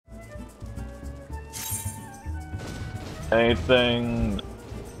Anything?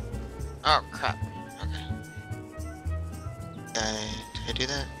 Oh crap. Okay. Did I do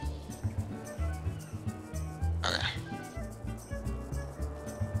that? Okay.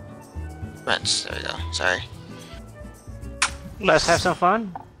 Vents, there we go. Sorry. Let's have some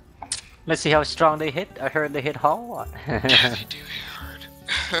fun. Let's see how strong they hit. I heard they hit hull. Yeah, they do hit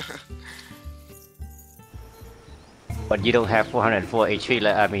hard. But you don't have 404 HP,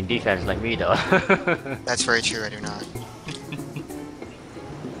 I mean defense like me though. That's very true, I do not.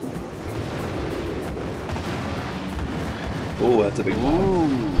 Oh, that's a big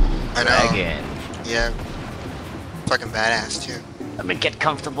one. I know. Again. Yeah. Fucking badass too. Let me get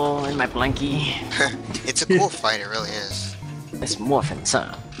comfortable in my blankie. It's a cool fight, it really is. It's morphin'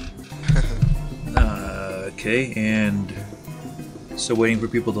 son. Okay, and so waiting for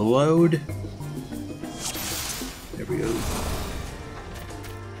people to load. There we go.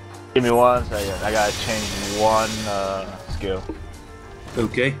 Give me 1 second. I gotta change one skill.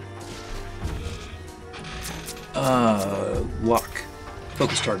 Okay. Lock.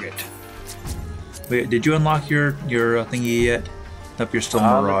 Focus target. Wait, did you unlock your thingy yet? Nope, you're still Look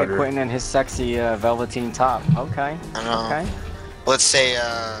at Marauder. Quentin and his sexy velveteen top. Okay. I know. Okay. Let's say,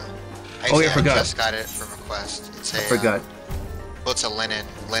 Oh, yeah, I forgot. just got it from request. It's a, I forgot. Well, it's a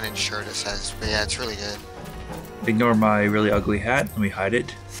linen shirt, it says. But yeah, it's really good. Ignore my really ugly hat. Let me hide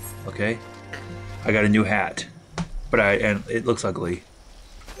it. Okay. I got a new hat, but and it looks ugly.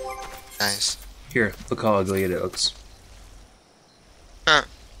 Nice. Here, look how ugly it looks. Huh.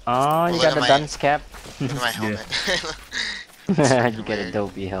 Oh, you Look got at the my- dunce cap. Look at my helmet. You get a weird.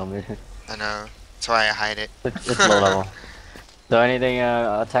 dopey helmet. I know. That's why I hide it. It's low level. So anything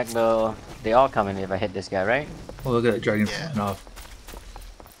attack they all come in if I hit this guy, right? Oh, look at that dragon Yeah. flying off.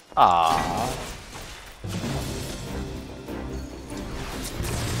 Aww.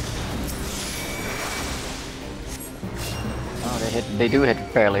 Oh, they do hit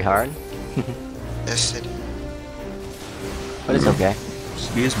fairly hard. Yes, it. But it's okay.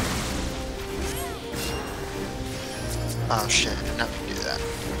 Excuse me. Oh shit, I did not mean to do that.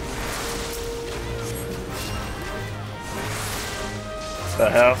 The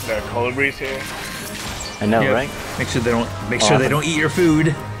hell? There are colibris here? I know, Yep. right? Make sure they don't eat your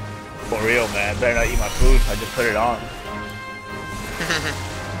food. For real, man. Better not eat my food. I just put it on.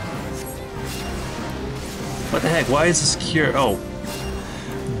 What the heck? Why is this cure? Oh.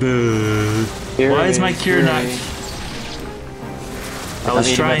 Boo. Why is my cure not? I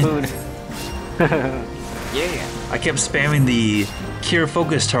was trying. Yeah. I kept spamming the cure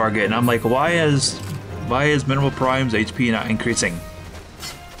focus target, and I'm like, why is Minimal Prime's HP not increasing?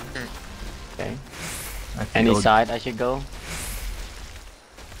 Okay. I think Any I'll side I should go?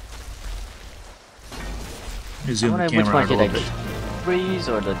 zoom the I wonder which camera one out a should little I bit. get? Breeze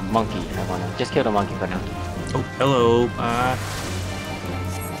or the monkey? I wanna just kill the monkey for now. Oh, hello, Mr.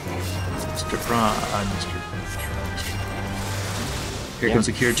 Mr. Here Yeah. comes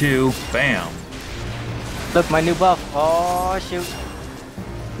the cure 2. Bam. Look, my new buff. Oh shoot.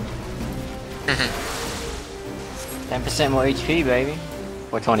 10% more HP, baby.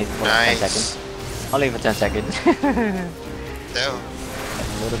 For 10 Nice. seconds. I'll leave it 10 seconds. No.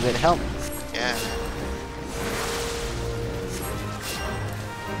 A little bit of help. Yeah.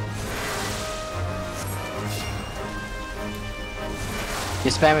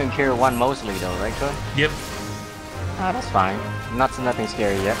 You're spamming Cure 1 mostly though, right, Troy? Yep. Ah, that's fine. Nothing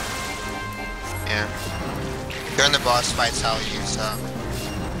scary yet. Yeah. During the boss fights, I'll use the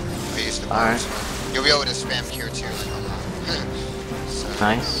Alright. boss one. You'll be able to spam cure too, like a lot. So,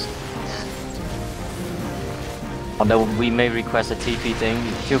 Nice. yeah. Although we may request a TP thing,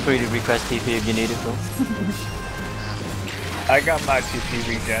 feel free to request TP if you need it, bro. I got my TP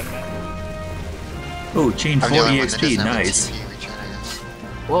regen, man. Oh, chain I'm 4 the only one that EXP. doesn't have a Nice. TP regen, I guess.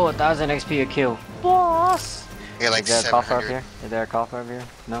 Whoa, 1000 XP a kill. Boss! I get like Is there a coffer up 700. here? Is there a coffer up here?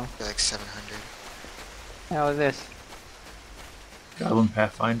 No? I get like 700. How is this? Goblin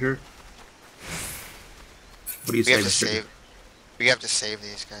Pathfinder. What do you We say, have to Mr. save. We have to save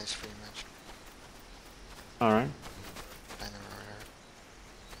these guys pretty much. Alright. I know,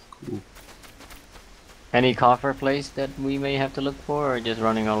 Cool. Any coffer place that we may have to look for, or just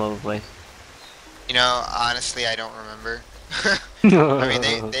running all over the place? You know, honestly, I don't remember.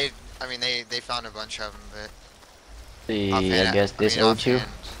 I mean, they found a bunch of them, but See, offhand, I guess this mean, Ochu.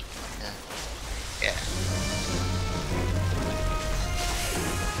 offhand, Yeah. Yeah.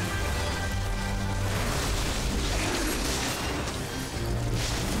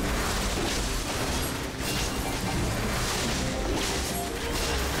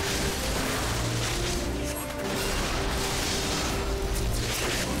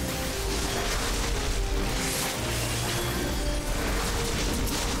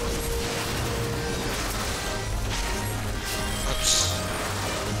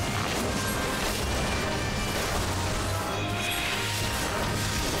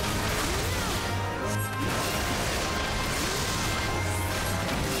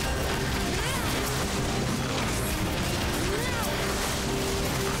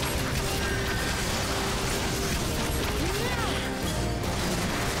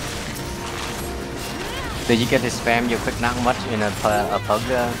 Did you get to spam your quick knock much in a pug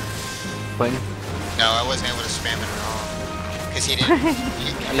Quinn? No, I wasn't able to spam it at all. Because he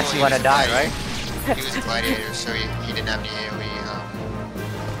didn't... Unless you want to die, right? He was a gladiator, so he didn't have any AoE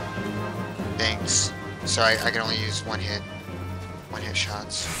things. So I could only use one hit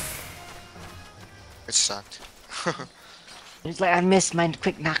shots. It sucked. It's like, I missed my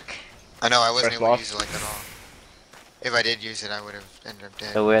quick knock. I know, I wasn't able to Brayflox. use it like at all. If I did use it, I would have ended up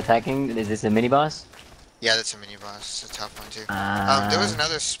dead. So we're attacking, is this a mini boss? Yeah, that's a mini boss. It's a tough one too. There was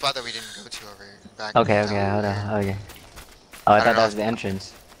another spot that we didn't go to over back. Okay, down hold there. on, okay. Oh, I don't thought that know was the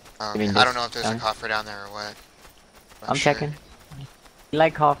entrance. Oh, You mean okay. I this don't know if there's down? a coffer down there or what. I'm sure. checking. You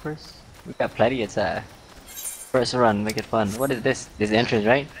like coffers? We got plenty, it's first run, make it fun. What is this? This is the entrance,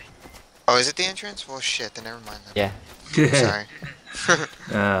 right? Oh, is it the entrance? Well, shit, then never mind then. Yeah. Sorry.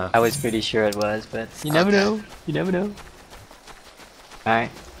 I was pretty sure it was, but you never Okay. know. You never know. Alright.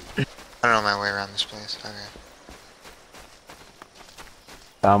 I don't know my way around this place. Okay.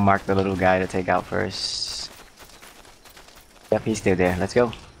 I'll mark the little guy to take out first. Yep, he's still there. Let's go.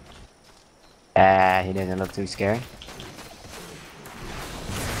 He doesn't look too scary.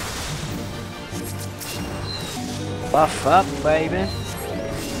 Buff up, baby.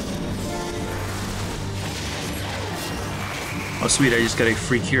 Oh sweet, I just got a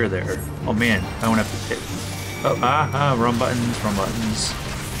free cure there. Oh man, I don't have to hit. Oh, wrong buttons, wrong buttons.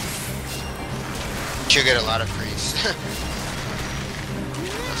 You get a lot of freeze.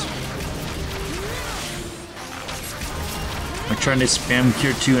 I'm trying to spam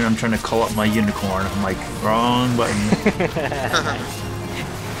cure 2 and I'm trying to call up my unicorn. I'm like, wrong button.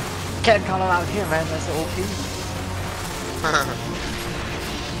 Can't call him out here, man. That's OP.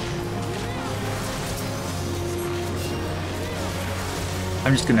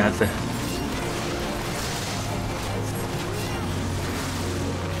 I'm just gonna have to.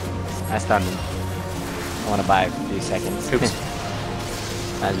 I stunned him. I want to buy a few seconds. Oops.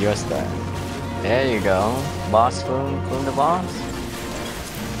 That's your start. There you go. Boss from the boss.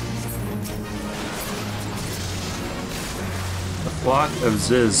 A flock of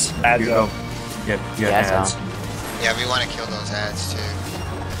Ziz. Ads You- up. Yep, you got Yeah, ads. Yeah, we want to kill those ads too.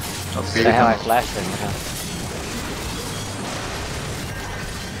 Oh, See here they how I come. flashed him. Huh?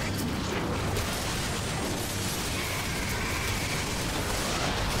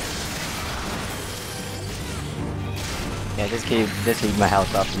 Yeah, just keep my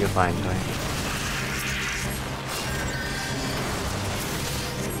health up. You're fine, right?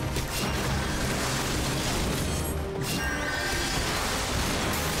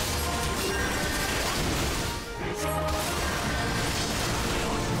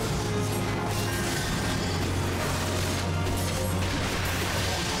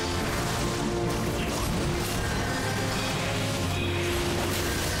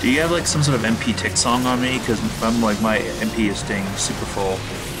 Do you have like some sort of MP tick song on me? Because I'm like, my MP is staying super full.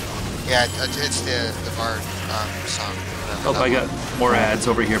 Yeah, it's the Bard song. Oh, I got more ads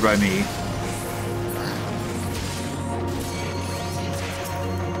over here by me.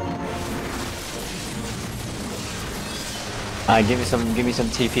 Give me some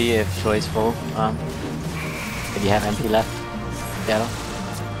TP if Troy's full. If you have MP left, Seattle.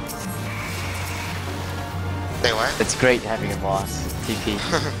 Say what? It's great having a boss. TP.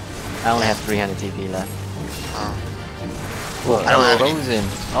 I only have 300 TP left. Oh. Whoa, I don't have any- frozen.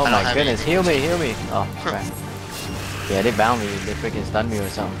 Oh I don't my have goodness, anything. heal me. Oh crap. Yeah, they bound me. They freaking stunned me or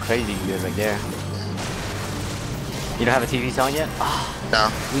something crazy good right there. You don't have a TP song yet? Oh, No,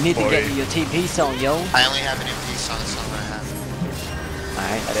 we need to get 40. you your TP song, yo. I only have an MP song. That's all I have.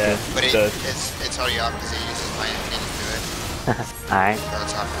 Alright, that's Yeah. But The- it's already off because it uses my MP to do it. good. Alright. So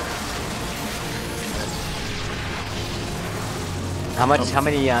it's off. How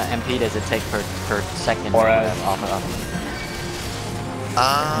many MP does it take per second? More to ads. have off and off?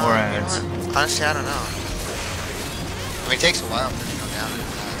 More You know ads. what? Honestly, I don't know. I mean, it takes a while for it to go down.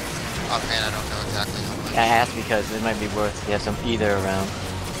 Offhand, I don't know exactly how much. I asked because it might be worth to have some ether around.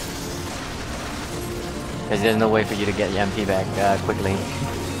 Because there's no way for you to get your MP back quickly.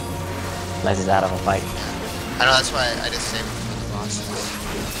 Unless it's out of a fight. I know, that's why I just save it for the bosses.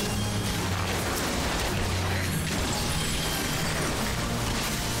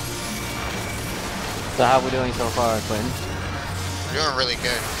 So how we doing so far, Quentin? We're doing really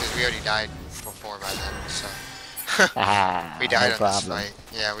good because we already died before by then, so. Ah, We died no in problem. this fight.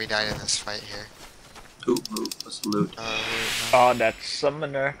 Yeah, we died in this fight here. Ooh, what's the loot? Oh, that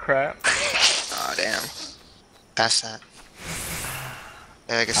summoner crap. Oh, damn. Pass that.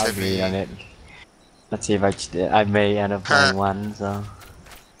 Yeah, I guess I'll that'd agree be... on it. Let's see if I may end up playing one, so.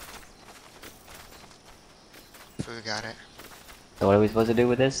 We got it. So what are we supposed to do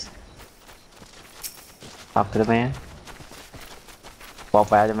with this? Talk to the man. Walk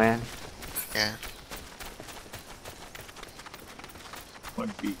by the man. Yeah.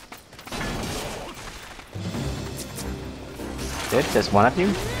 One beat. Good, just one of you?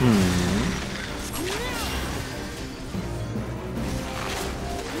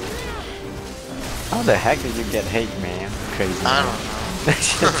 How the heck did you get hate, man? Crazy. I don't know.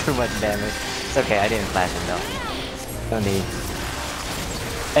 That's too much damage. It's okay, I didn't flash him though. No need.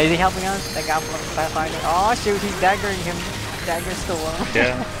 Hey, is he helping us? That guy from Pathfinder? Oh shoot, he's daggering him. Dagger storm.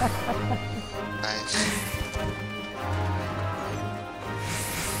 Yeah. Nice.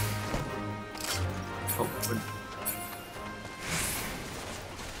 Oh, good.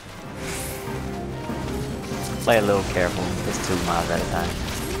 Play a little careful. It's 2 miles at a time.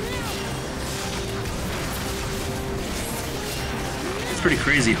 It's pretty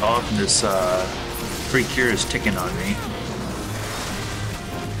crazy how often this free cure is ticking on me.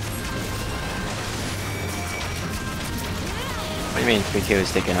 What do you mean 3 kills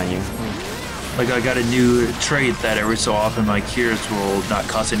sticking on you? Like I got a new trait that every so often my cures will not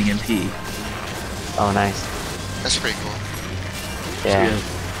cost any MP. Oh nice. That's pretty cool. Yeah,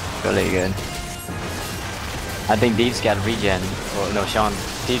 Yeah. really good. I think Deep's got regen. Or no, Sean,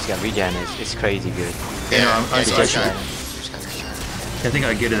 Deep's got regen is crazy good. Yeah, no, I'm he's actually- got- he's got regen. I think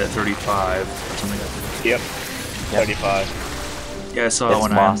I get it at 35 or something like that. Yep. 35. Yeah, I saw That's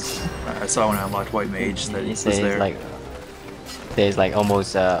when boss. I saw when I unlocked White Mage that He it was says there. like there's like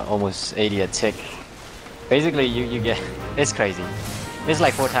almost 80 a tick. Basically, you get it's crazy. It's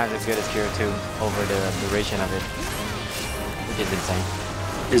like 4 times as good as Cure 2 over the duration of it, which is insane.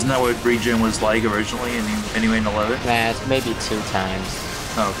 Isn't that what regen was like originally anyway in 11? Nah, it's maybe 2 times,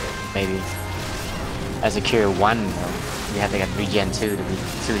 Oh, okay. maybe. As a Cure 1 though, you have to get regen 2 to be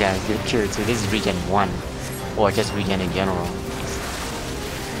 2 times good Cure 2. This is regen 1, or just regen in general.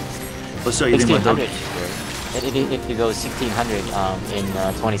 Let's show you think about 1600. It goes 1600 in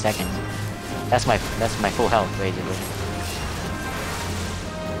 20 seconds. That's my full health basically.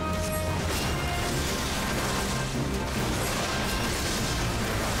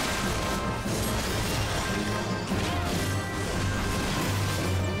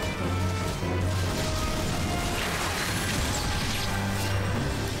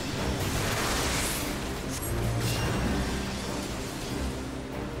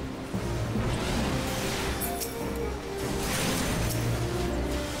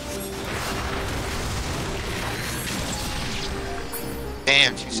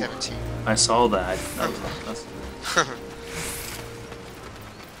 Damn, 217. I saw that. That's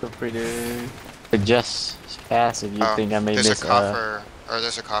Feel free to adjust fast if you think I may there's miss. a coffer, or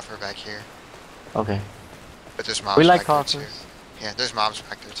there's a coffer back here. Okay. But there's mobs We like back there coffers. too. Yeah, there's mobs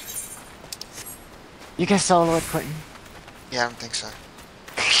back there too. You can solo it, Quentin. Yeah, I don't think so.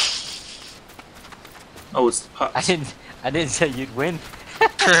 oh, it's hot. I didn't say you'd win.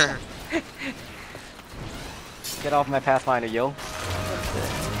 Get off my Pathfinder, yo.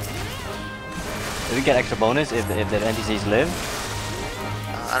 Do we get extra bonus if the NPCs live?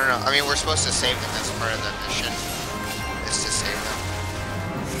 I don't know. I mean, we're supposed to save them. That's part of the mission. Is to save them.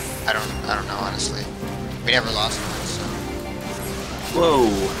 I don't know honestly. We never lost one, so. Whoa.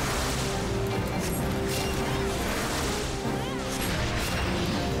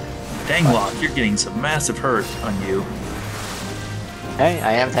 Dang, Lock, you're getting some massive hurt on you. Hey,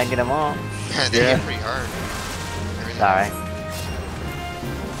 I am tanking them all. They Yeah. hit pretty hard. Everything. Alright.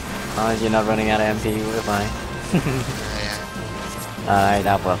 As long as you're not running out of MP, we're fine. Yeah. Alright,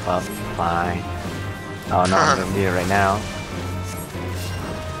 I'll buff up. Fine. Oh no, I'm gonna do it right now.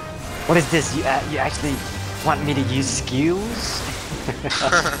 What is this? You actually want me to use skills?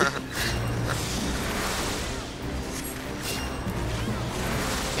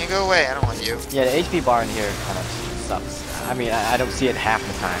 Can't go away. I don't want you. Yeah, the HP bar in here kind of sucks. I mean, I don't see it half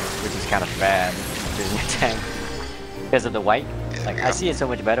the time, which is kind of bad during your tank. Because of the white. Yeah, Like, yeah. I see it so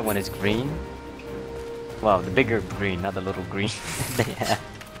much better when it's green. Well, the bigger green, not the little green they have.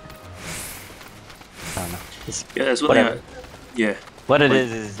 I don't know. It's, Yeah, that's what I Whatever. Yeah. what it Like-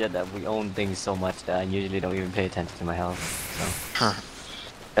 is just that we own things so much that I usually don't even pay attention to my health. So Huh.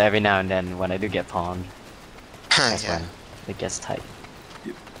 but every now and then, when I do get pawned, that's Yeah. when it gets tight.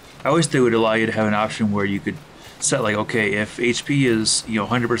 I always think it would allow you to have an option where you could set like, okay, if HP is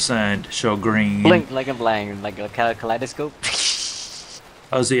 100%, show green. Blink like a blank, like a kaleidoscope.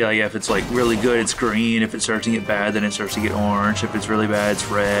 I would say yeah, if it's like really good, it's green. If it starts to get bad, then it starts to get orange. If it's really bad, it's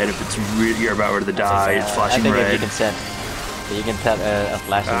red. If it's you're about ready to die, it's flashing I think if red. you can set a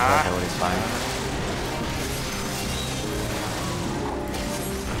flashing threshold, it's fine.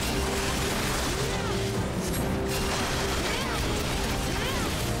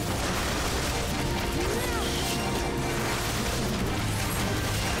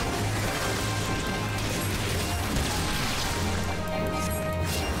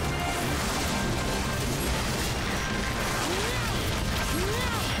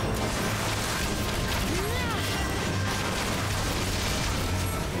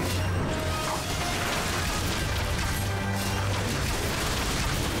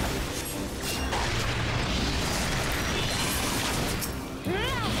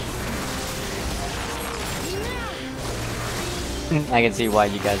 I can see why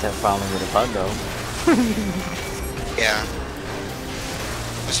you guys have problems with a bug though. Yeah.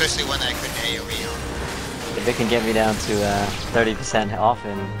 Especially one that I couldn't AoE on. If it can get me down to 30% off,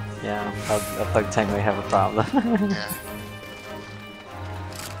 and yeah, a pug tank may have a problem. Yeah.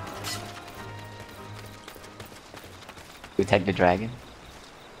 We take the dragon.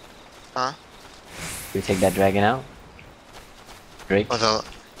 Huh? We take that dragon out. Drake. Oh, The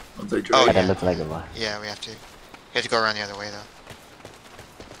Oh, That yeah. looked like a lot. yeah, we have to. You have to go around the other way though.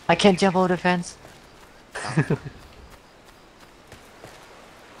 I can't jump over the fence. I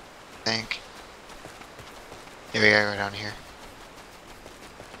think. Yeah, we gotta go down here.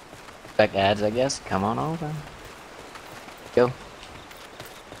 Back ads, I guess. Come on over. Go.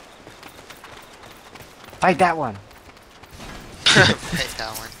 Fight that one. Take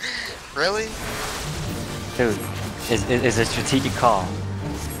that one. Really? Dude, it's a strategic call.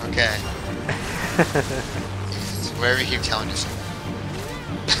 Okay. Jesus, whatever you keep telling us.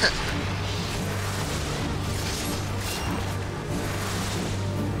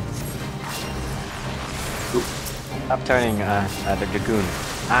 Stop turning the Dragoon.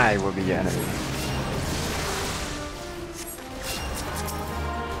 I will be your enemy.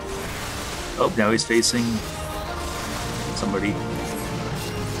 Oh, now he's facing somebody.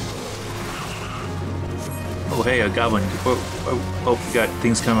 Oh, hey, a goblin. Oh, we got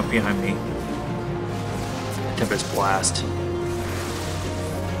things coming up behind me. Tempest Blast.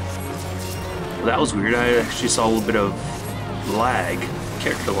 Well, that was weird. I actually saw a little bit of lag,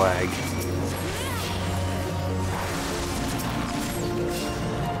 character lag.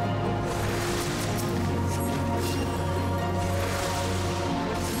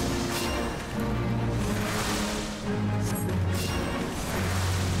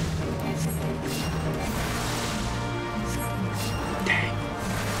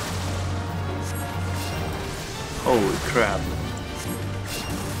 Holy crap.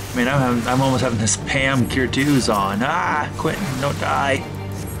 Man, I'm almost having this Pam Cure 2s on. Ah, Quentin, don't die.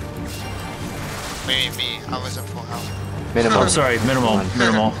 What do you mean me? I was at full health. Minimum. Oh, sorry, minimal. like,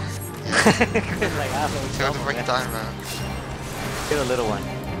 I don't know So what are you talking about? Get a little one.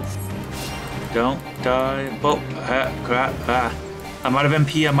 Don't die. Oh, crap. Ah. I'm out of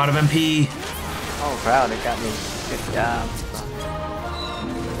MP. Oh, crowd, it got me. Good job.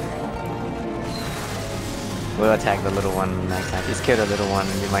 We'll attack the little one next time. Just kill the little one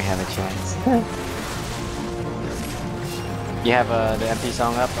and you might have a chance. You have the MP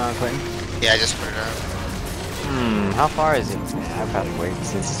song up, Quentin? Yeah, I just put it up. How far is it? I'll probably wait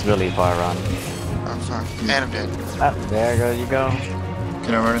since it's really far around. Oh fuck. And I'm dead. Oh, there goes you go.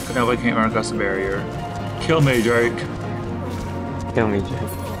 Can I run? No, I can't run across the barrier. Kill me, Drake. Kill me, Jake.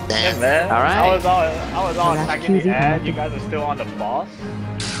 Damn. Man, All right. I was on attacking the ad. You guys are still on the boss.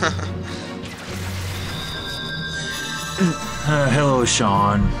 Hello,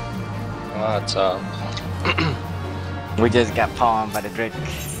 Sean. What's up? We just got palmed by the Drake.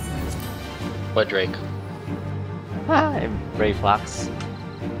 What Drake? Brayflox.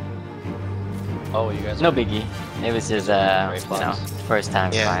 Oh, you guys. No biggie. It was just Brayflox. first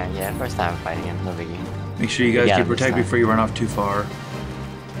time Yeah. fighting. Yeah, first time fighting him. No biggie. Make sure you guys Yeah, get protect this before you run off too far.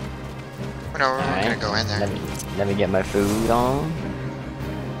 No, we're Alright. gonna go in there. Let me get my food on.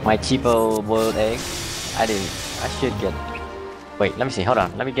 My cheapo boiled egg. I should get. Wait, let me see. Hold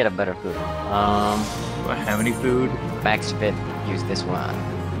on. Let me get a better food. Do I have any food? Max fit. Use this one.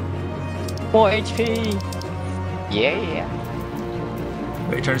 4 HP. Yeah.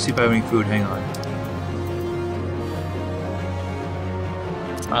 Wait, trying to see if I have any food. Hang on.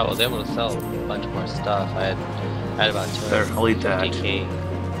 I was able to sell a bunch more stuff. I had about There, I'll eat that. 250K.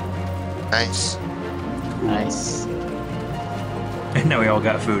 Nice. Nice. And now we all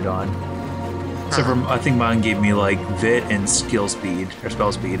got food on. Except for, I think mine gave me like Vit and skill speed, or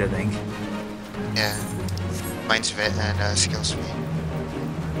spell speed, I think. Yeah. Mine's Vit and skill speed.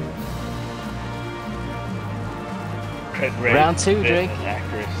 Round 2, Drake.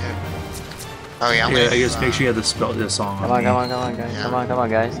 Accuracy. Oh yeah, I'm Yeah, gonna I guess do, make sure you have the spell, this song Come on on, me. come on, guys. Yeah. Come on,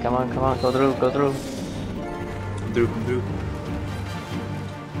 guys. Come on. Go through. Come through.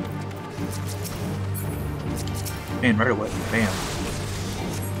 Man, right away. Bam.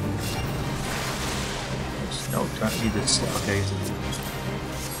 No, don't need this. Okay.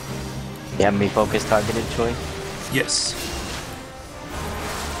 You have me focused, targeted, Troy. Yes.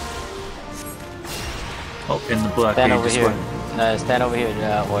 Oh, in the black. Stand okay, over just here. went- Stand over here,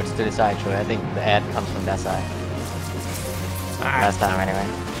 or to the side, Troy. I think the ad comes from that side. Ah, Last time, anyway.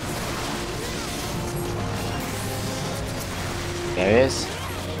 There it is.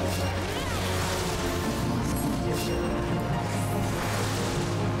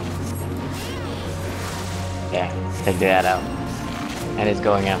 Yeah, take that out. and it's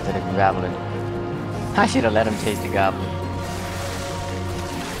going after the goblin. I should have let him chase the goblin.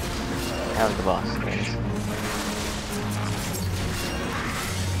 That was the boss. There it is.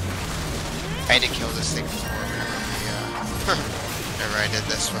 I had to kill this thing before whenever I did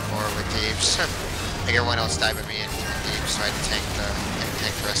this before with Deeps. Like everyone else died but me and Deeps, so I had to tank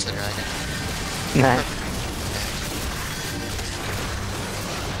the rest of the dragon. Nice.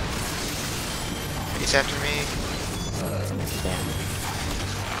 He's after me. Yeah.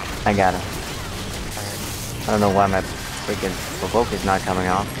 I got him. I don't know why my freaking provoke is not coming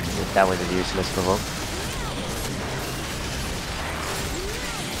off. That was a useless provoke.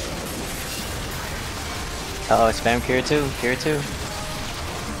 Uh oh, spam cure 2, cure 2.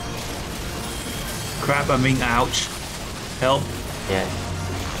 Crap, I mean, ouch. Help. Yeah.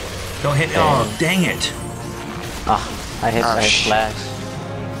 Don't hit. Oh, dang it. Oh, I hit flash.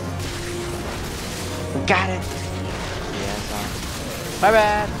 Got it. Yeah, sorry. My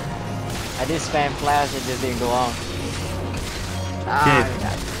bad. I did spam flash, it just didn't go on. Ah,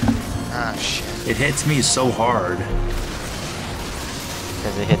 Ah, shit. It hits me so hard.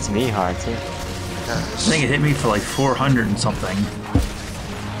 because it hits me hard too. I think it hit me for like 400 and something.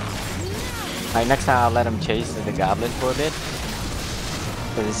 Alright, next time I'll let him chase the goblin for a bit.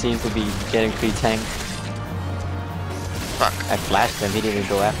 Because it seems to be getting pre-tanked. Fuck. I flashed him, he didn't even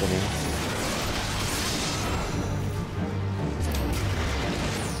go after me.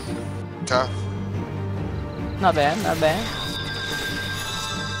 Tough. Not bad, not bad.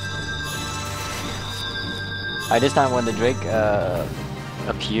 Alright, this time when the Drake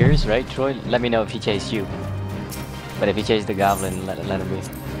appears, right, Troy? Let me know if he chased you. But if he chased the goblin, let him be.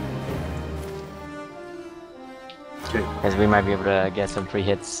 Okay. Because we might be able to get some free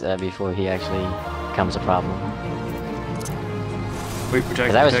hits before he actually becomes a problem. Wait, protect.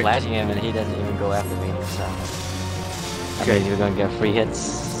 Because I was protect. flashing him and he doesn't even go after me, so... That Okay. means we're gonna get free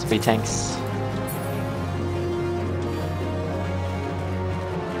hits, free tanks.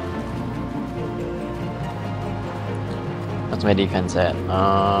 What's my defense at?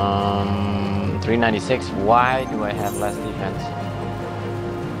 396. Why do I have less defense?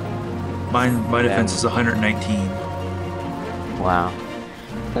 My defense is 119. Wow.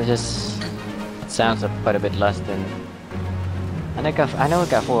 That just sounds quite a bit less than... I know it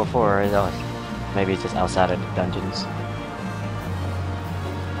got 404, though. Maybe it's just outside of the dungeons.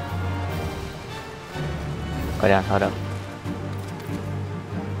 Go down, hold up.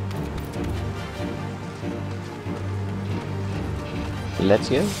 Let's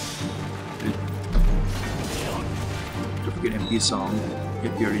go. Don't forget MP song,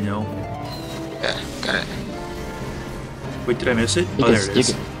 if you already know. Yeah, got it. Wait, did I miss it? You Oh, can- there it you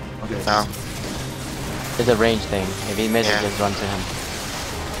is. can- Okay. No. It's a range thing. If he misses, Yeah. just run to him.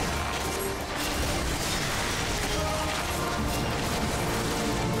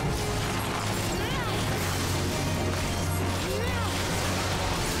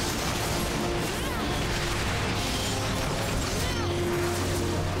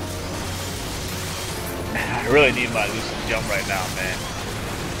 I really need my lucid jump right now, man.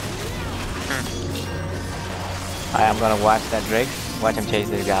 Alright, I'm gonna watch that Drake. Watch him chase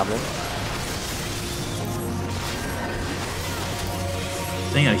the goblin.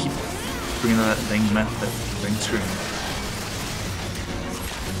 Dang, I keep bringing that thing screen.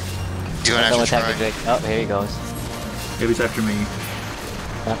 Do an Don't extra attack the try. Drake. Oh, here he goes. Maybe it's after me.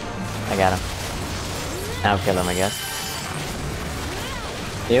 Oh, I got him. I'll kill him, I guess.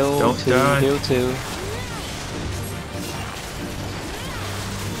 Heal Don't 2, die. heal 2.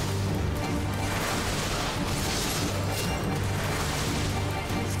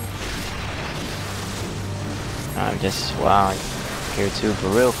 I'm just, wow, here 2 for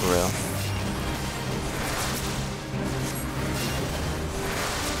real, for real.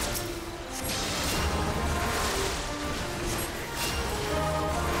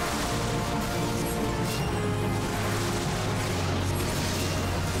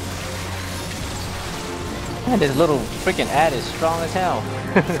 Man, this little freaking ad is strong as hell.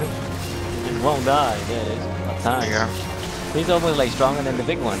 It won't die. Yeah, it is. About There time. you go. He's almost like stronger than the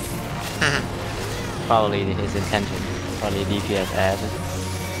big one. Probably his intention. Probably a DPS ad.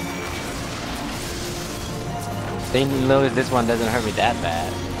 They notice this one doesn't hurt me that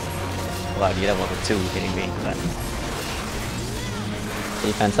bad. Well, you don't want the 2 hitting me, but...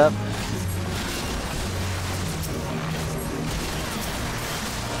 Defense up.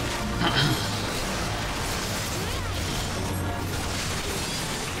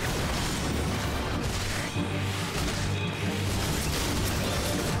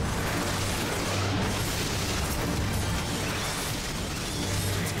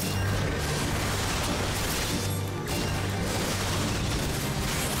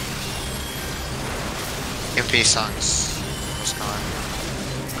 MP song's almost gone.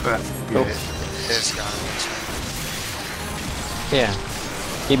 Crap. Cool. It is gone. Yeah.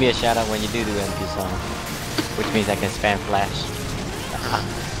 Give me a shout out when you do MP song, which means I can spam flash.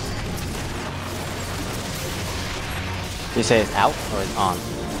 You say it's out or it's on?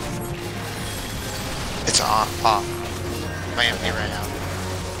 It's off. My MP right now.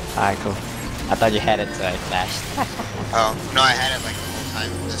 Alright, cool. I thought you had it, so I flashed. Oh, no, I had it like the whole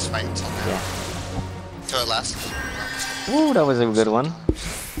time this fight until now. Yeah. Until it lasted. Ooh, that was a good one.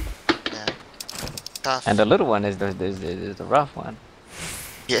 Yeah. Tough. And the little one is the rough one.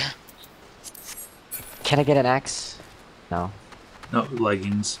 Yeah. Can I get an axe? No. No,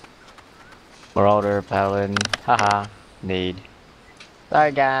 leggings. Marauder, paladin. Haha. Need.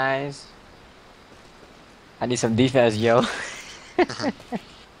 Sorry, guys. I need some defense, yo.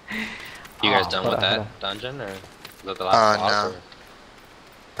 You guys done hold with on, hold that on. dungeon, or is that the last boss? no. Or?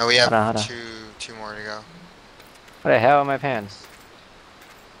 No, we have Hold on. two more to go. What the hell are my pants?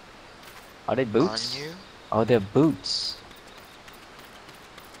 Are they boots? On you? Oh, they're boots.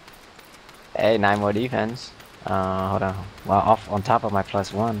 Hey, 9 more defense. Hold on. Well, off on top of my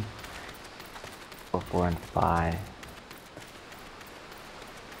 +1. 4, 4, and 5.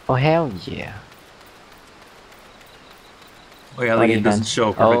 Oh, hell yeah. Oh yeah, like it doesn't show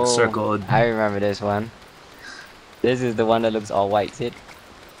a perfect circle. I remember this one. This is the one that looks all white, see it?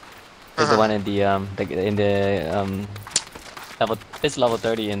 This is the one in the level. It's level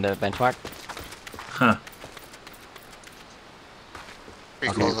 30 in the benchmark. Huh.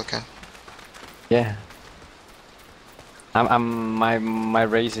 Pretty cool looking. Yeah. My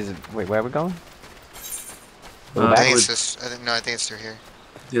race is. Wait, where are we going? Go I back? think it's this. I think it's through here.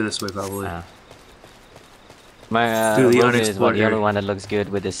 Yeah, this way probably. My Do the Rogue is unexplored the only area. one that looks good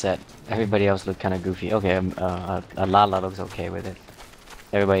with this set. Everybody else look kind of goofy. Okay, Lala looks okay with it.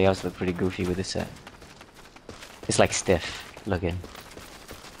 Everybody else look pretty goofy with this set. It's like stiff looking.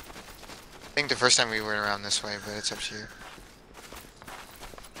 I think the first time we went around this way, but it's up to you.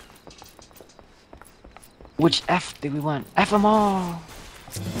 Which F do we want? F them all!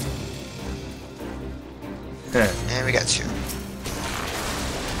 Yeah. And we got 2.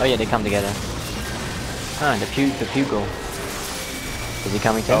 Oh yeah, they come together. Ah, the Pugo. Is he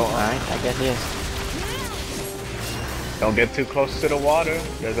coming too? Oh. Alright, I guess he is. Don't get too close to the water.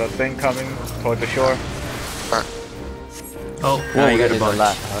 There's a thing coming toward the shore. Oh, Whoa, now you got a there's a lot.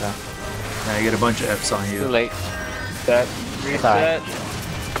 bunch. Hold on. Now you got a bunch of Fs on Too you. late. That It's alright. reset.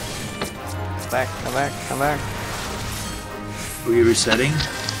 Come back. Were you resetting?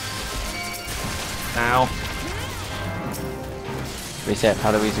 Ow. Reset.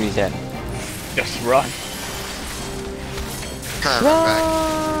 How do we reset? Just run. Run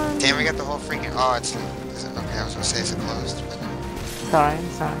back. Damn, we got the whole freaking. Oh, is it, okay, I was gonna say it's closed, but no. Sorry.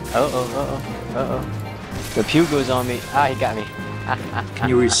 Uh-oh. The Pugo's on me. Ah, he got me. Can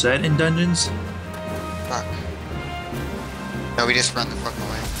you reset in dungeons? Fuck. No, we just run the fuck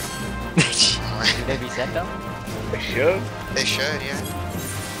away. Did they reset though? They should. They should, yeah.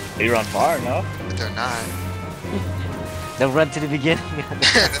 They run far enough. But they're not. They'll run to the beginning.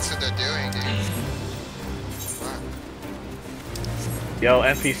 That's what they're doing, dude. Fuck. Yo,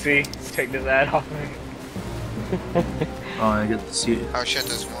 NPC, take this ad off me. Oh, I get to see it. Oh shit,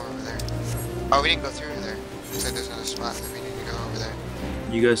 there's more over there. Oh, we didn't go through there. Looks like there's another spot that we need to go over there.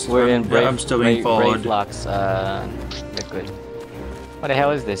 You guys, We're in I'm still being followed. Brayflox, liquid. What the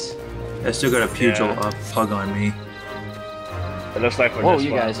hell is this? I still got a pugil, Yeah. pug on me. It looks like for Whoa, this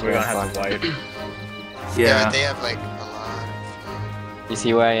you one, guys we're are gonna have to fun. wipe. Yeah, Yeah. they have like a lot of. You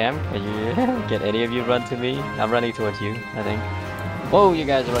see where I am? Can you get any of you run to me? I'm running towards you, I think. Whoa, you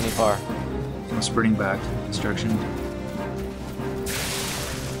guys are running far. I'm sprinting back. Destruction.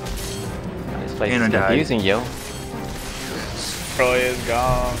 This place Anna is died. confusing, yo. Troy is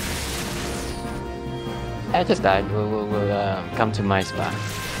gone. I just died. We'll come to my spot.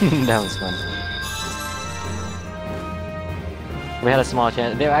 That was fun. We had a small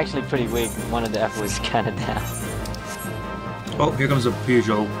chance. They were actually pretty weak. One of the F was kind of down. Oh, here comes a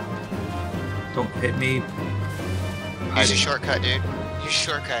pugil. Don't hit me. Use a shortcut, dude. Use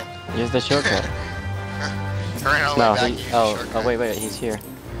shortcut. Use the shortcut. I ran all the No, way back. he. Use Oh, shortcut. wait. He's here.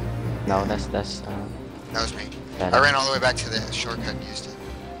 No, that's. That was me. That I ran all the way back to the shortcut and used it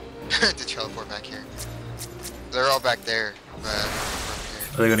to teleport back here. They're all back there, but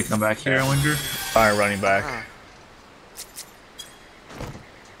Are they gonna come back here, I wonder? Fire running back. huh.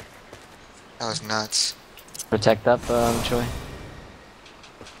 That was nuts. Protect up, Troy.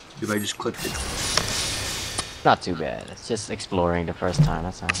 If I just clicked it. Not too bad. It's just exploring the first time.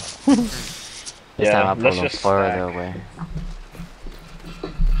 That's all. This Yeah, time I'll let's pull them just further stack. away.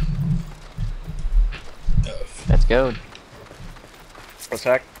 go.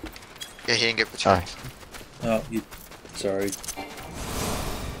 Protect. Yeah, he didn't get protect. Oh, you. Sorry.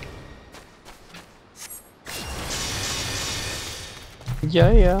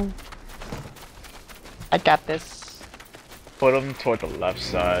 Yeah. I got this. Put him toward the left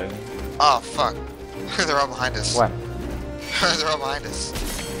side. Oh, fuck. They're all behind us. What? They're all behind us.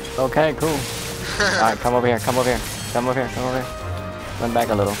 Okay, cool. Alright, come over here, come over here. Come over here, come over here. Run back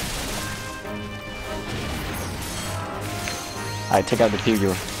a little. Alright, take out the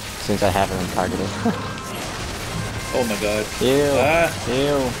Pugil, since I have him targeted. Oh my god. Ew. Ah.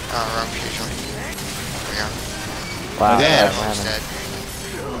 Ew. Oh, wrong Pugil. There we go. Wow, And that's I'm what almost happened.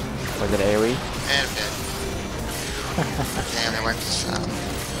 dead. Was it AoE? And I'm dead. Damn, they wiped us out.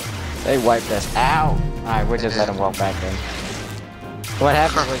 They wiped us out. Alright, we'll just They let did. them walk back then. What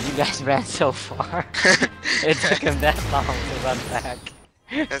happened was you guys ran so far. It took him that long to run back.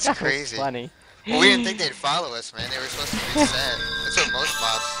 That's That was crazy. funny. Well, we didn't think they'd follow us, man. They were supposed to reset. That's what most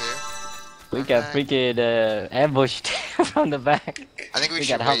mobs do. We got freaking ambushed from the back. I think we We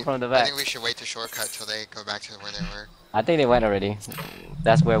should got help wait. from the I back. think we should wait to shortcut till they go back to where they were. I think they went already.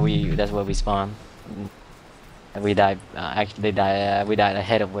 That's where we spawned. And we died. Actually, they died. We died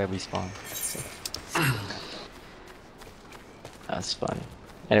ahead of where we spawned. So. That's funny.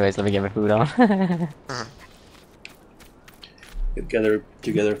 Anyways, let me get my food on.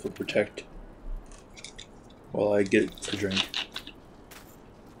 Together for protect. While I get a drink.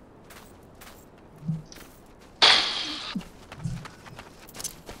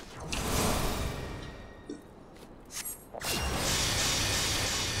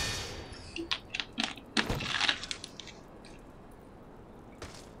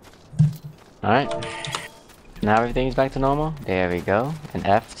 Alright. Now everything's back to normal. There we go. An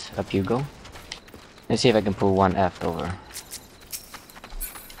F, a Pugil. Let's see if I can pull one F over.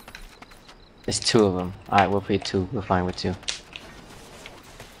 There's two of them. Alright, we'll put two. We're fine with two.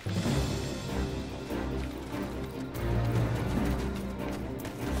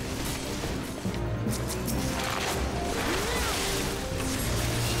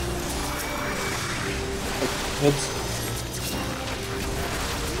 Oops.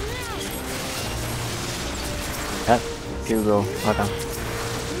 Yep. Pugil. Okay.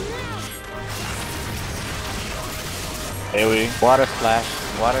 AoE. Water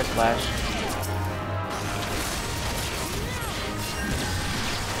splash. Water splash.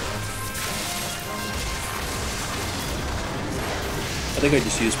 I think I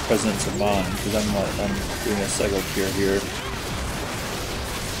just used Presence of Mind because I'm doing a cycle cure here.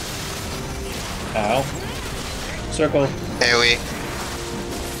 Ow. Circle. AoE.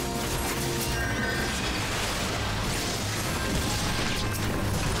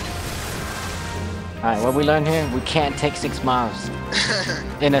 Alright, what we learned here? We can't take 6 miles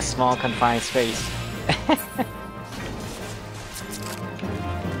in a small confined space.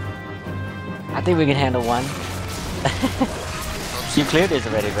 I think we can handle one. You cleared this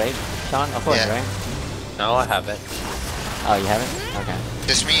already, right? Sean? Of course, Yeah. right? No, I haven't. Oh, you haven't? Okay.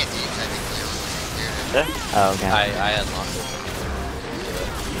 Just me and Deeps, I think we all cleared it. Oh, okay. I unlocked it.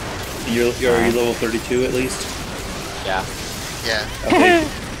 Are you level 32 at least? Yeah. Yeah. Okay.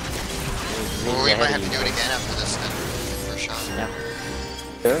 Well, we Ahead might of have to you. do it again after this then. For Sean. Yep.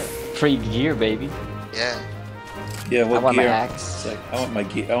 Sure. Free gear, baby. Yeah. Yeah, what I want gear? my axe. It's like, I want my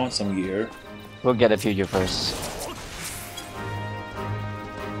gear. I want some gear. We'll get a Pugil first.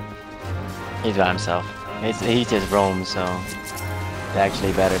 He's by himself. He just roams, so it's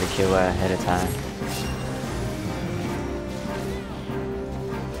actually better to kill ahead of time.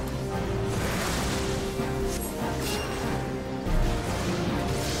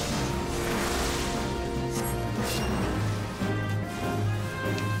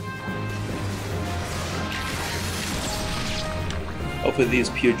 Hopefully these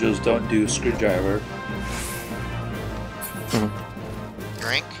Pugils don't do screwdriver.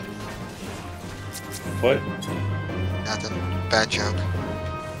 Drink? What? Nothing. Bad joke.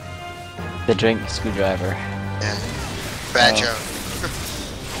 The drink screwdriver. Yeah. Bad Oh. joke.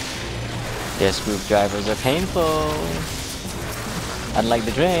 Their screwdrivers are painful. Unlike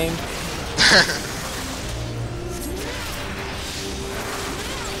the drink.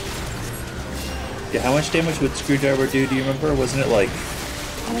 Yeah, how much damage would screwdriver do you remember? Wasn't it like...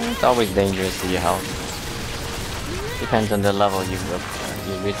 It's always dangerous to your health. Depends on the level you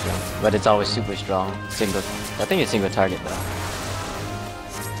reach on. But it's always super strong. Single. I think it's single target though.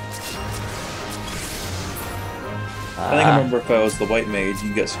 I think I remember if I was the white mage and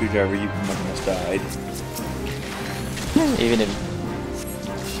you got screwdriver, you almost died. Even if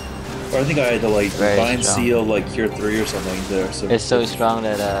Or I think I had to like Very Divine strong. Seal like Cure 3 or something there. So It's so strong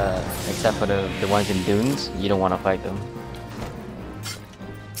that except for the ones in dunes, you don't want to fight them.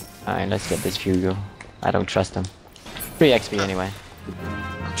 Alright, let's get this Fugo. I don't trust him. 3 XP anyway.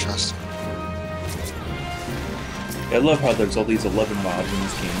 I don't trust him. I love how there's all these 11 mobs in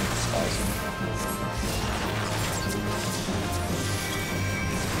this game. It's awesome.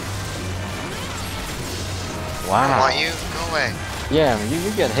 I don't Wow. want you. Go away. Yeah,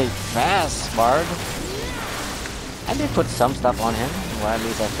 you get hate fast, Bard. I did put some stuff on him. Well, at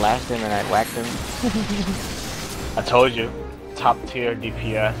least I flashed him and I whacked him. I told you, top tier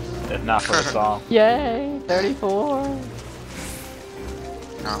DPS, if not for the song. Yay, 34. No,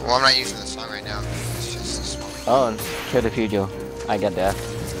 well, I'm not using the song right now. It's just a small. Oh, kill the Fugo. I got that.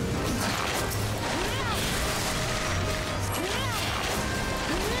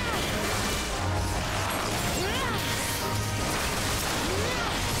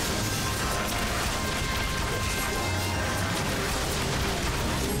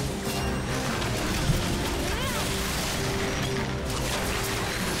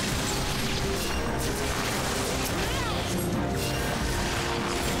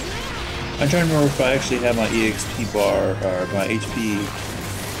 I'm trying to remember if I actually have my EXP bar or my HP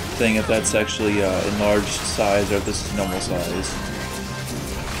thing, if that's actually enlarged size or if this is normal size.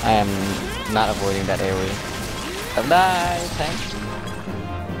 I am not avoiding that area. Don't die, tank.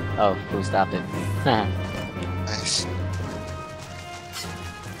 Oh, who stopped it? Nice.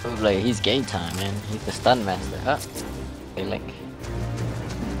 Like, he's game time, man. He's the stun master. Oh, they lick.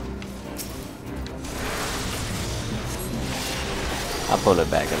 I'll pull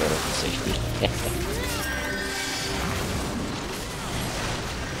it back a little for safety.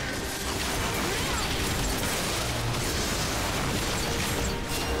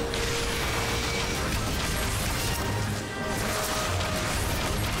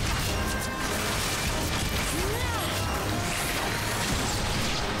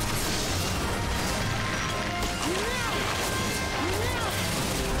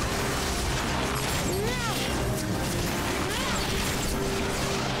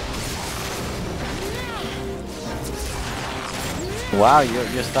 Wow,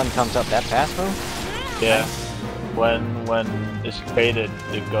 your stun comes up that fast, bro? Yeah. When it's faded,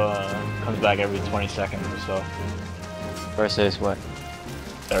 it comes back every 20 seconds or so. Versus what?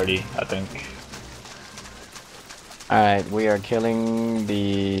 30, I think. Alright, we are killing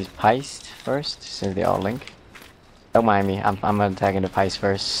the Heist first, since they all link. Don't mind me, I'm attacking the Heist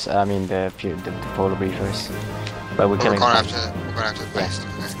first. I mean the Polar Bear first. But we're killing We're going the after the beast.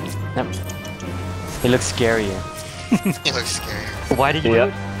 Okay. Yep. He looks scarier. He looks scary. Why did you Yeah.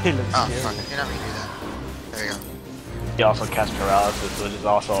 do it? He looks Oh, scary. fuck. You're not gonna do that. There you go. He also casts paralysis, which is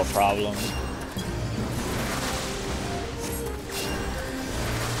also a problem.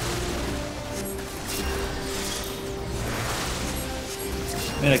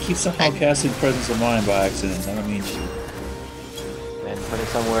 Man, I keep somehow casting Presence of Mind by accident. I don't mean to. Then put it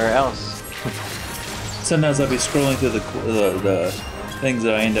somewhere else. Sometimes I'll be scrolling through the things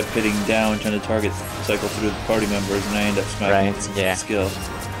that I end up hitting down, trying to target cycle through the party members, and I end up smacking Right, with yeah. skill.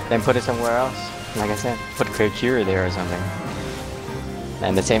 Then put it somewhere else. Like I said, put Cure there or something.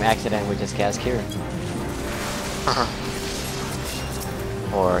 And the same accident we just cast Cure.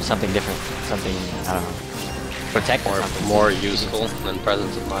 Or something different. Something, I don't know. Protect or something. More useful than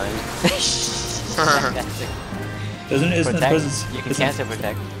presence of mind. That's it. Isn't it Protect. presence? You can isn't- cancel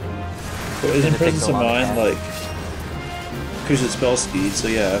Protect. Well, isn't It takes Presence a of while to Mind cast. like increases spell speed? So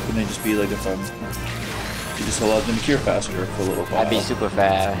yeah, couldn't it just be like if it just allows them to cure faster for a little while? I'd be super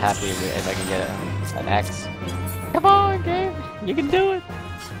happy if I can get an axe. Come on, game. You can do it.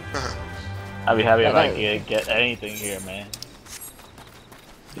 I'd be happy if I Okay. could get anything here, man.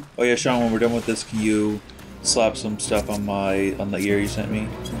 Oh yeah, Sean. When we're done with this, can you slap some stuff on the ear you sent me?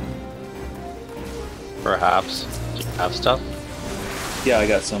 Perhaps. Do you have stuff? Yeah, I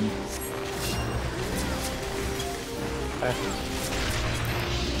got some.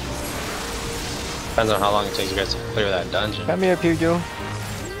 Depends on how long it takes you guys to clear that dungeon. Come here, Pujo.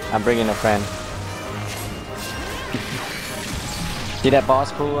 I'm bringing a friend. See that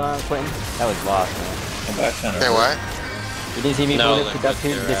boss pool, Quentin? That was boss, man. Come back, kind Say what? You didn't see me No, pull like, this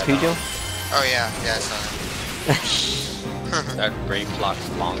they're Pujo? Oh yeah, yeah, I saw that. That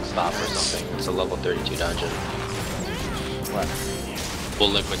Brayflox Longstop or something. It's a level 32 dungeon. What? Well,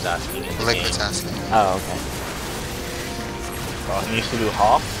 Liquid's asking in the Liquid's game. asking. Oh, okay. Oh, he needs to do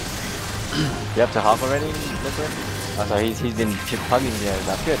Hawk? You up to Hawk already, Liquid? Oh, so he's been pugging you.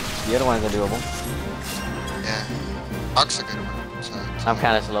 That's good. The other ones are doable. Yeah. Hawk's a good one. So, I'm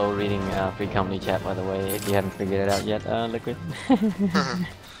kind of slow reading free company chat, by the way, if you haven't figured it out yet, Liquid.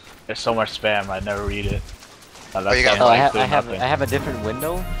 There's so much spam, I never read it. Oh, you got- Oh, I doing have nothing. I have a different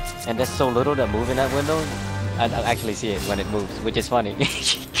window, and there's so little that move in that window. I actually see it when it moves, which is funny. I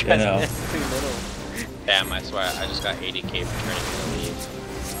know. It's too little. Damn, I swear, I just got 80k for turning in the lead.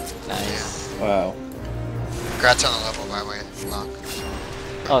 Nice. Wow. Congrats on the level, by the way, Lock.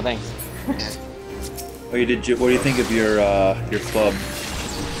 Oh, thanks. Yeah. What do you think of your club,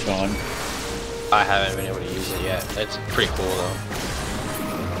 Sean? I haven't been able to use it yet. It's pretty cool though.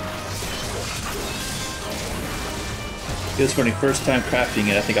 It was funny. First time crafting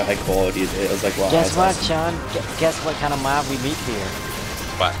it, I think I high quality. I was like, wow. Guess that's what, awesome. Sean? Guess what kind of mob we meet here?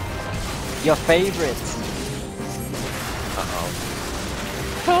 But Your favorites.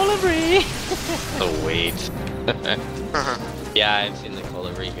 Colibri. the weight. Yeah, I've seen the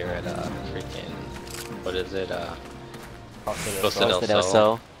colibri here at freaking. What is it? Costa del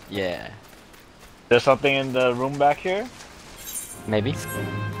Sol. Yeah. There's something in the room back here? Maybe.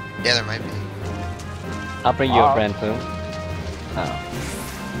 Yeah, there might be. I'll bring you a Oh. friend, Poom.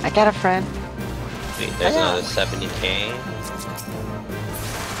 Oh. I got a friend. Wait, there's another 70k.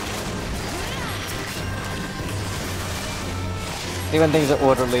 See, when things are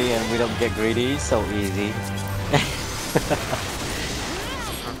orderly and we don't get greedy, so easy.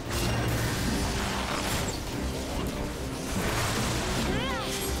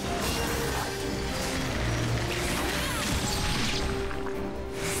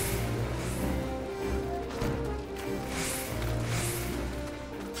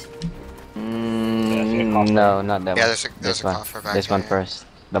 No, not that Yeah, one. there's This a one. coffer back This one here. first.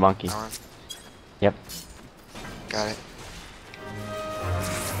 The monkey. That one. Yep. Got it.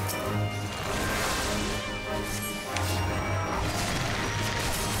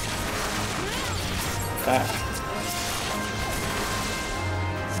 Ah.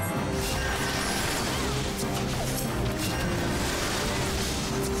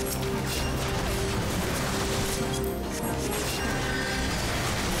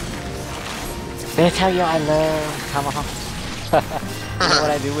 Did I tell you I love Tomahawk?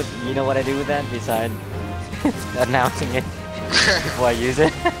 You know what I do with that besides announcing it before I use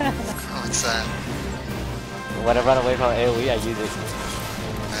it? Oh, what's that? When I run away from AoE, I use it.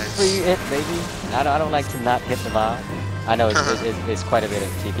 Free Nice. hit, baby. I don't like to not hit the mob. I know it's quite a bit of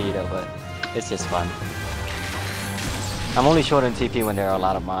TP though, but it's just fun. I'm only short on TP when there are a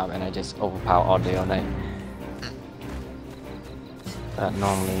lot of mob, and I just overpower all day, all night.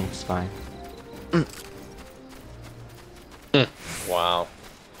 Normally it's fine. Wow.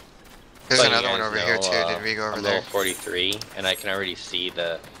 There's But you another one guys over here know, too. Did we go over I'm there? level 43, and I can already see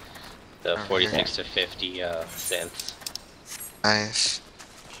the Over 46 to 50 cents. Nice.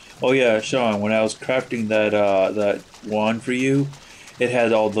 Oh yeah, Sean. When I was crafting that wand for you, it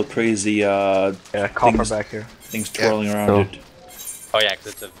had all the crazy Yeah, copper things, back here. things twirling around Cool. it. Oh yeah,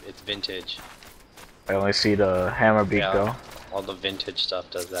 because it's vintage. I only see the hammer beak Yeah. though. All the vintage stuff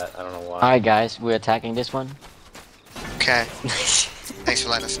does that. I don't know why. Alright guys, we're attacking this one. Okay. Thanks for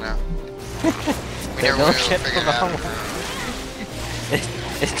letting us know. We never Don't were able to get figure it the out. wrong one.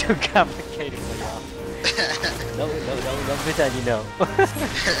 It's too complicated for y'all. Don't pretend you know.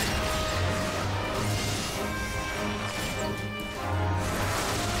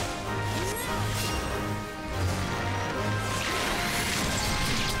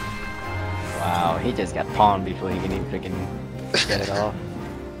 Wow, he just got pawned before he can even freaking get it off.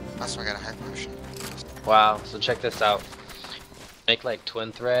 That's why I got a high potion. Wow. So check this out. Make like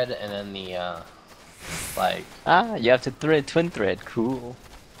twin thread, and then the like. Ah, you have to twin thread. Cool.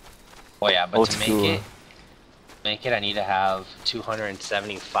 Oh yeah, but Old to school. make it, I need to have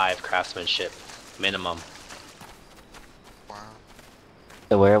 275 craftsmanship minimum. Wow.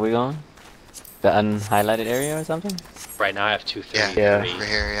 So where are we going? The unhighlighted area or something? Right now I have Yeah. 233. Over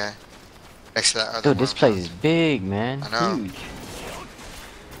here, yeah. Next to that other Dude, this one. place is big, man. I know. Huge.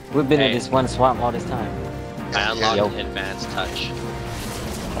 We've been in Hey. this one swamp all this time. I unlocked Yo. advanced touch.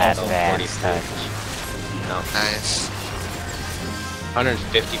 Advanced 43. touch. No, Nice.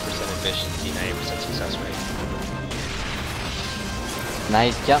 150% efficiency, 90% success rate.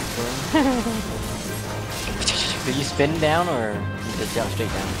 Nice jump, bro. Do you spin down or you just jump straight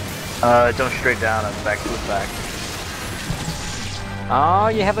down? Jump straight down and back to the back. Oh,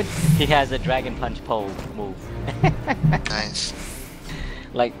 he has a dragon punch pole move. Nice.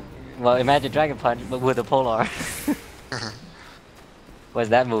 Like, well, imagine dragon punch but with a polearm. What's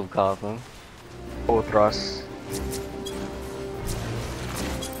that move called, bro? Full thrust.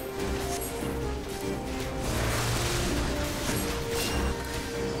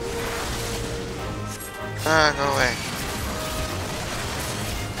 Ah, go away.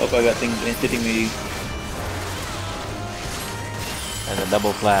 Oh, I got things hitting me. There's a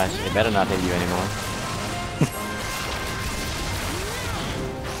double flash. It better not hit you anymore.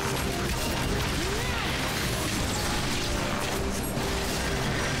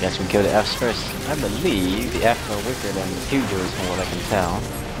 Guess we kill the Fs first. I believe the F are weaker than the Pugils from what I can tell.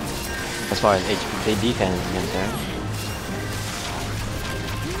 As far as HP defense is concerned.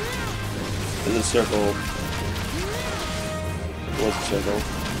 There's a circle. There was a circle.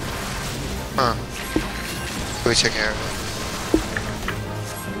 Huh. We took care of it.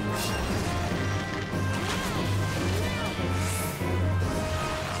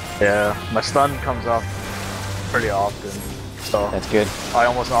 Yeah, my stun comes off pretty often. So that's good. I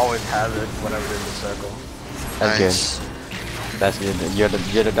almost always have it whenever there's a circle. That's nice. good. That's good. You're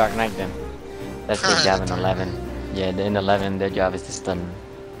the Dark Knight then. That's their job in 11. Yeah, in 11 their job is to stun.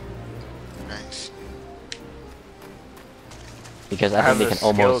 Nice. Because I think they can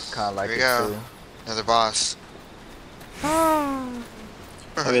almost. Like here we go. too. Another boss.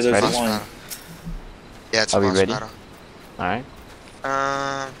 Okay, there's Ready? one. Yeah, it's Are a we boss ready? battle. Alright.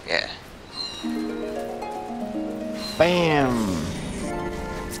 Yeah. Bam!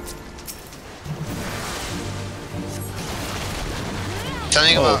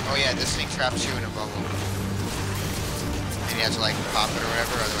 Something about, oh yeah, this thing traps you in a bubble. And you have to like pop it or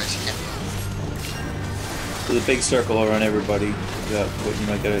whatever, otherwise you can't move. There's a big circle around everybody. Yeah, but you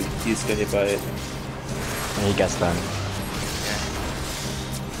might get he's get hit by it. And he got stunned. Yeah.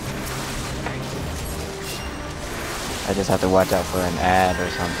 I just have to watch out for an ad or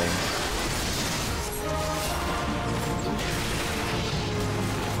something.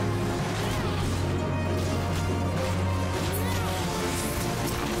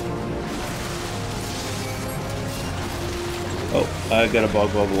 Oh, I got a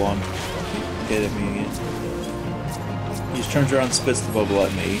bug bubble on. Get at me again. He just turns around and spits the bubble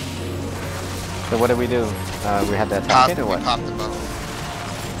at me. So what do? We have to attack Pop, it or what? pop the bubble.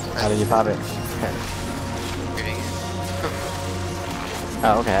 How do you pop it? Hitting it.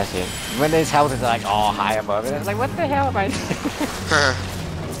 Oh, okay, I see it. When his health is like all high above it, it's like, what the hell am I doing?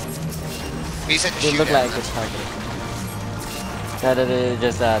 He said to It shoot looked at like him, it's target. No,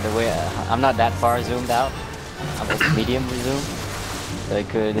 just the way I'm not that far zoomed out. I'm like medium zoom, so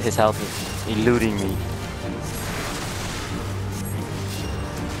his health is eluding me.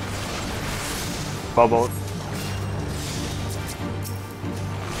 Bubble.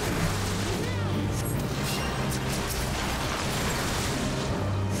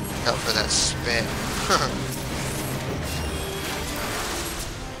 Out for that spit.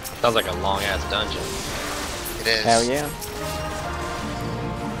 Sounds like a long ass dungeon. It is. Hell yeah.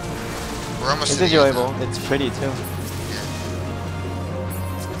 We're almost It's to the end, enjoyable. It's pretty too. though.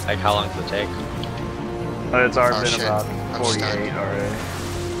 Like how long does it take? It's already Oh, been shit. about I'm 48 stunned. already.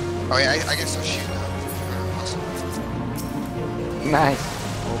 Oh yeah, I guess I'll shoot now. Awesome. Nice.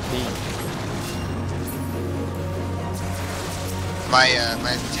 OP. My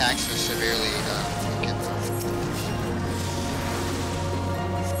attacks are severely weakened.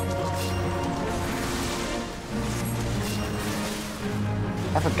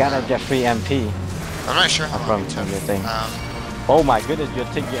 I forgot I got free MP I'm not sure how long from it took. your thing. Um, Oh my goodness, your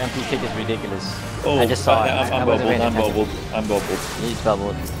MP tick is ridiculous. Oh, I just saw it. I'm I wasn't bubbled. paying I'm attention. bubbled. I'm bubbled. He's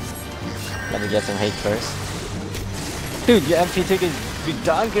bubbled. Let me get some hate first. Dude, your MP tick is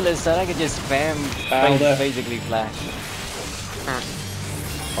ridiculous, son. I could just spam basically flash.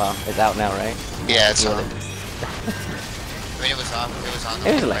 Wow, it's out now, right? yeah, it's on. Really? I mean, it was on the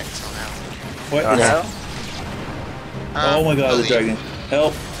It was right like- until now. What? Yeah. Oh my god, he'll the leave. dragon.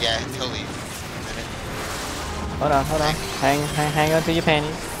 Help! Yeah, he'll leave. Hold on. Hang on to your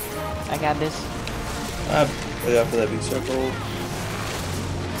panties. I got this. Look out for that big circle.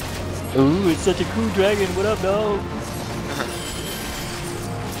 Ooh, it's such a cool dragon. What up, dog?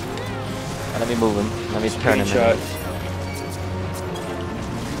 Let me move him. Let me turn him. Screenshot.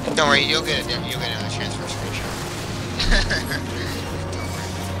 Don't worry, you'll get another chance for a screenshot. Don't worry.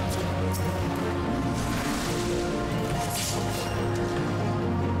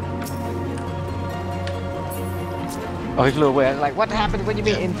 Oh, he flew away. I was like, what happened when you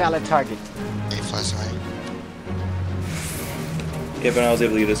mean invalid target? He flies away. Yeah, but I was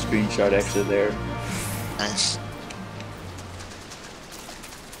able to get a screenshot actually there. Nice.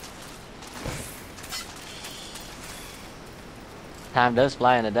 Time does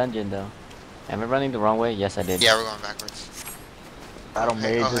fly in a dungeon, though. Am I running the wrong way? Yes, I did. Yeah, we're going backwards. Battle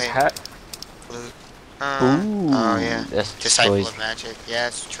Okay, Mage's hey. hat. Blue. Ooh, Oh yeah. that's Disciple choice. of Magic. Yeah,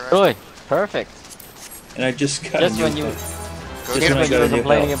 it's true. Troy, perfect. And I just got Just a when new you, Go just get when I when him. you got were a new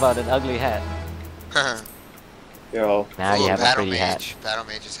complaining belt. about an ugly hat. Here, I'll Now you Ooh, have a Battle pretty Mage. hat. Battle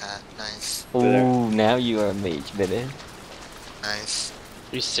Mage's hat. Nice. Ooh, now you are a mage, baby. Nice.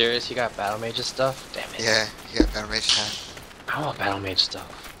 Are you serious? You got battle mage stuff? Damn it. Yeah, you got battle mage time. I want battle mage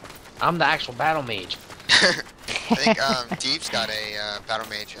stuff. I'm the actual battle mage. I think Deep's got a battle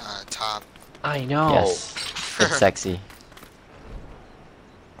mage top. I know. Yes, it's sexy.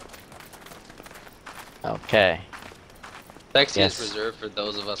 Okay. Sexy Yes. is reserved for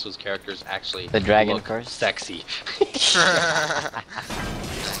those of us whose characters actually The dragon look first? sexy.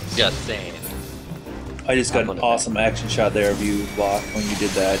 Just saying. I just got an awesome action shot there of you, Block, when you did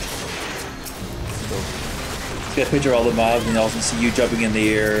that. You got a picture of all the mobs and also see you jumping in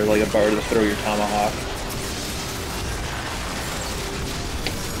the air like a bird to throw your tomahawk.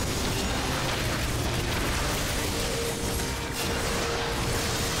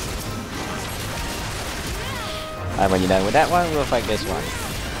 Alright, when you're done with that one, we'll fight this one.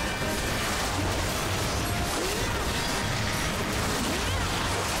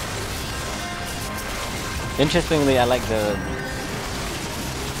 Interestingly, I like the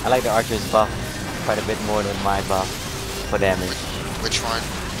archer's buff quite a bit more than my buff for damage. Which one?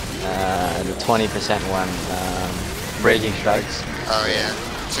 The 20% one, Raging Strikes. Oh yeah,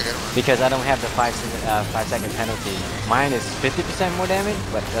 it's a good one. Because I don't have the 5-second penalty. Mine is 50% more damage,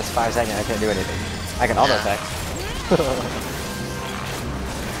 but that's 5 seconds. I can't do anything. I can auto attack. It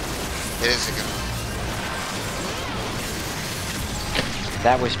is a good one.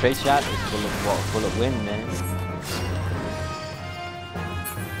 That was straight shot is full of wind, man.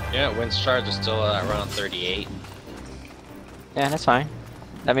 Yeah, wind's charge is still around 38. Yeah, that's fine.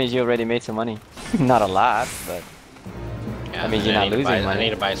 That means you already made some money. Not a lot, but Yeah, that means you're not losing money. I need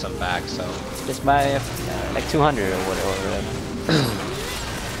to buy some back, so. Just buy like 200 or whatever.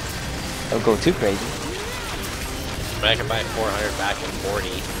 Don't go too crazy. But I can buy 400 back in 40.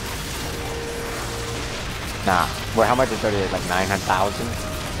 Nah. Well, how much is 30? Like 900,000?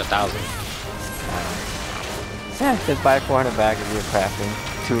 1,000. Yeah, just buy 400 back if you're crafting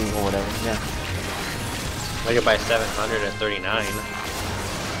 2 or whatever. Yeah. I could buy 700 at 39.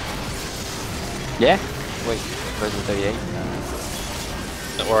 Yeah. Wait, versus 38.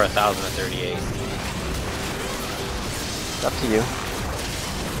 Or 1,000 at 38. It's up to you.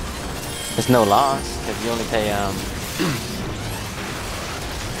 There's no loss because you only pay I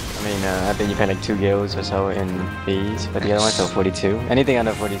mean, I think you pay like 2 gills or so in fees for the other one, so 42. Anything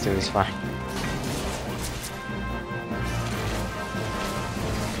under 42 is fine.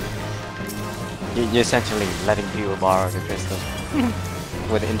 You're essentially letting people borrow the crystal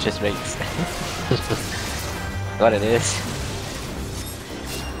with interest rates. What it is.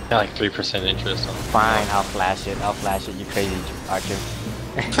 Yeah, like 3% interest on. Fine, I'll flash it, you crazy archer.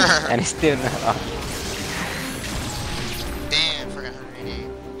 And it's still not off. Damn, forgot 188.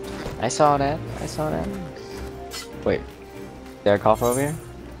 I saw that. Wait, there a coffer over here?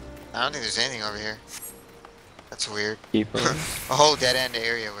 I don't think there's anything over here. That's weird. Keeper. A whole dead end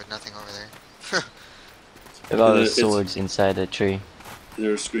area with nothing over there. There's a lot of swords inside the tree. Is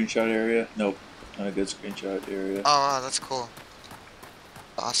there a screenshot area? Nope, not a good screenshot area. Oh wow, that's cool.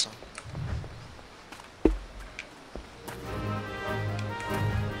 Awesome.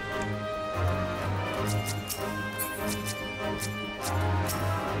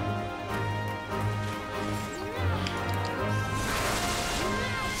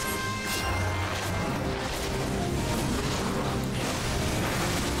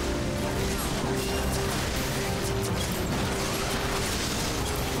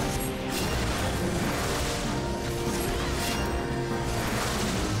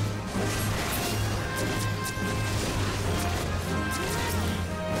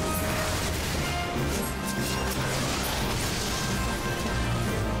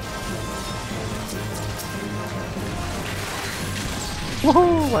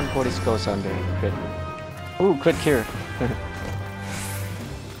 Woohoo! 140 goes under. Crit. Ooh, crit cure.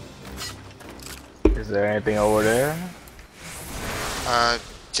 Is there anything over there?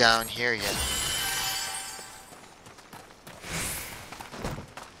 Down here yet.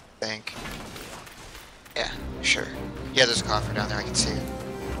 Think. Yeah, sure. Yeah, there's a coffer down there, I can see it.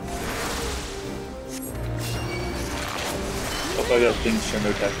 Oh, I got things trying to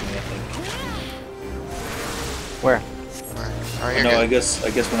attack me, I think. Where? Oh, you're No, good. I guess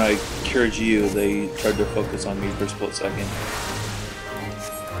when I cured you, they tried to focus on me for a split second.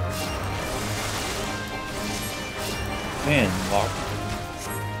 Man, Mark.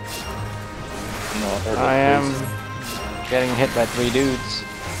 You know, I am getting hit by 3 dudes.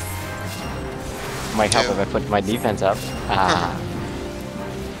 Might help if I put my defense up. Ah.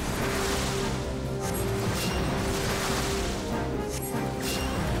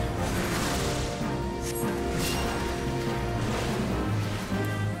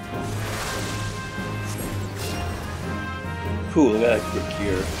 cool, I got a quick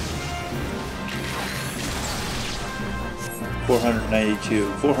cure.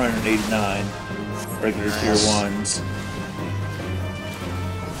 492, 489 regular tier 1s.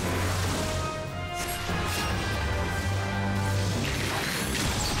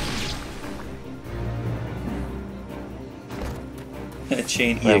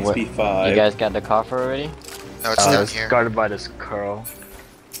 Chain EXP5. You guys got the coffer already? No, it's down it's here. guarded by this curl.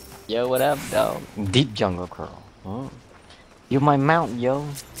 Yo, what up, dog? Deep jungle curl. Oh. You're my mount, yo.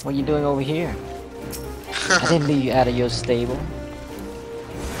 What you doing over here? I didn't leave you out of your stable.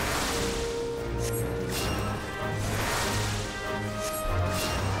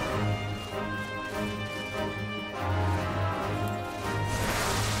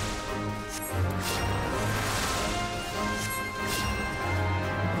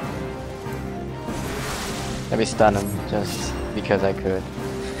 Let me stun him just because I could.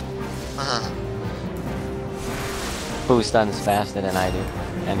 Who stuns faster than I do,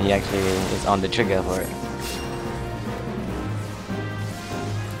 and he actually is on the trigger for it.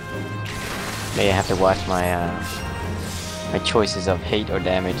 May I have to watch my my choices of hate or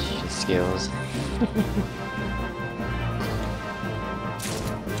damage skills.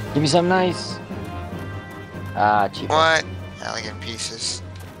 Give me some nice. Ah, cheap. What? Elegant pieces.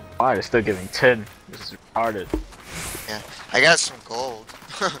 Why they're still giving 10? This is retarded. Yeah, I got some gold.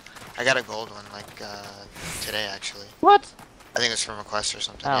 I got a gold one like today actually. What? I think it's from a quest or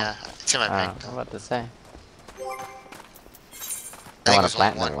something. Oh. Yeah, it's in my bank I'm though. about to say. I think it want was a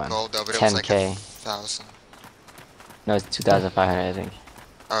only platinum one one. gold though, but it was like 10K. 1,000. No, it's 2,500, I think.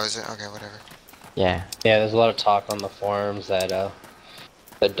 Oh, is it? Okay, whatever. Yeah. Yeah, there's a lot of talk on the forums that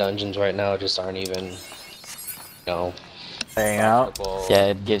the dungeons right now just aren't even, you know, Hang out. profitable. Yeah,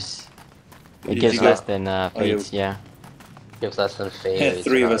 it gives Did gives you less get- than yeah. fates, yeah. Gives less than fate. Yeah, It's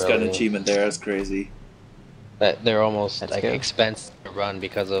 3 of not us got an really- achievement there, that's crazy. That they're almost That's like good. expensive to run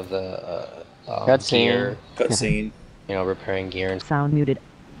because of the Cutscene. gear, Cutscene. you know, repairing gear and Sound muted.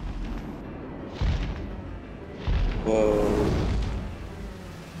 Whoa.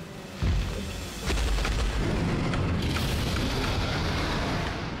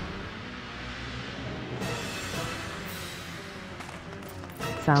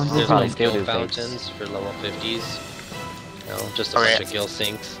 Sound We'll There's probably no still guild do fates. fountains for level 50s. You know, just a Okay. bunch of guild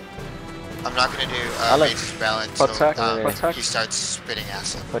sinks. I'm not gonna do Alex, Mage's Ballad until protect, protect. he starts spitting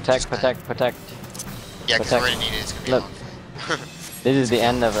acid. Protect, protect, protect. Yeah, because protect. we're gonna need it. It's gonna be Look. a long fight. This is the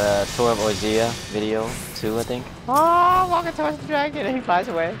end of a Tour of Ozia video 2, I think. Oh, walking towards the dragon and he flies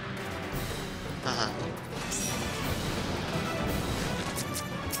away.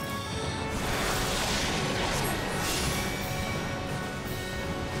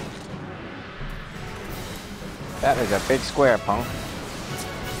 That is a big square, punk.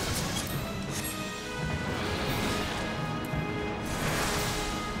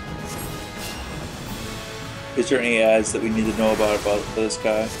 Is there any ads that we need to know about this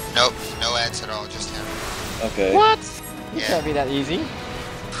guy? Nope, no ads at all, just him. Okay. What? You Yeah. can't be that easy.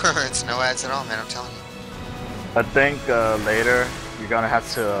 It's no ads at all, man. I'm telling you. I think later you're gonna have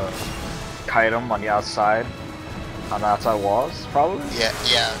to kite him on the outside walls, probably. Yeah,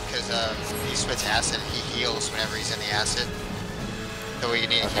 because he spits acid. He heals whenever he's in the acid. So we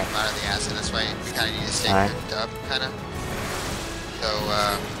need to keep him out of the acid. That's why we kind of need to stay Alright. cooked up, kind of.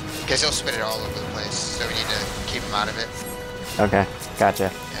 So, because he'll spit it all over the place. So we need to keep him out of it. Okay,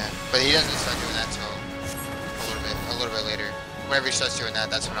 gotcha. Yeah, but he doesn't start doing that till a little bit later. Whenever he starts doing that,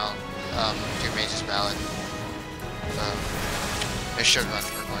 that's when I'll do Mage's Ballad. It should run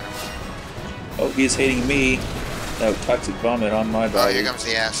for quite a while. Oh, he's hating me. That toxic vomit on my Oh, body. here comes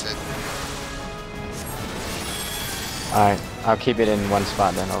the acid. Alright, I'll keep it in one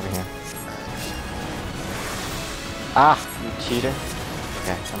spot then, over here. Ah, you cheater.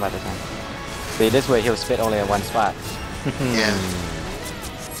 Okay, I'm about to say. See, this way he'll spit only in one spot. Yeah.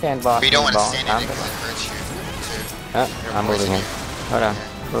 Sandbox. But you don't want to ball, stand in it I'm- because it hurts you. Too. Oh, You're I'm moving him. poisoning. Hold on,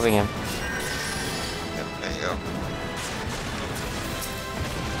 Yeah. moving him. Yep, there you go.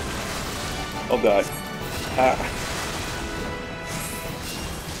 Oh god. Ah.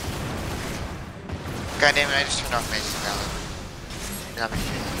 God damn it, I just turned off Mage's Ballad.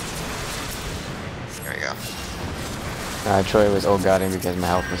 There we go. Troy was guarding because my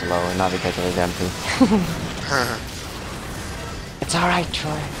health was low and not because it was empty. It's alright,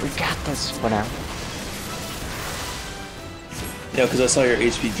 Troy. We got this for now. Yeah, because I saw your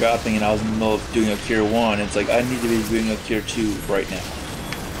HP dropping and I was in the middle of doing a Cure 1. It's like, I need to be doing a Cure 2 right now.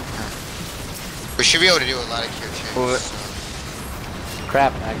 We should be able to do a lot of Cure 2s. Move it. So.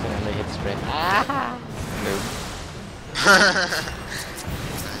 Crap, I accidentally hit sprint. Ah! Noob.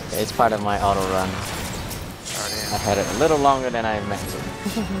 It's part of my auto run. Oh, damn. I had it a little longer than I imagined.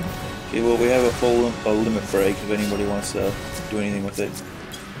 Okay, well, we have a full limit break if anybody wants to do anything with it.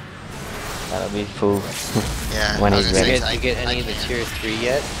 That'll be full. Yeah. When I was he's gonna ready. say, Did you get I any of the can't. tier 3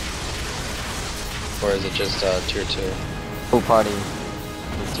 yet? Or is it just tier 2? Full party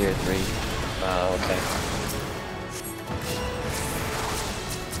is tier 3. Oh, okay.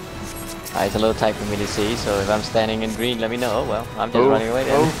 It's a little tight for me to see, so if I'm standing in green, let me know. Oh well, I'm just Move, running away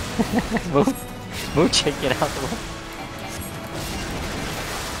then. Move, check it out the way.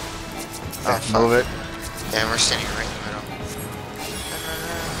 Oh, fuck. Move it. Yeah, we're standing right in the middle.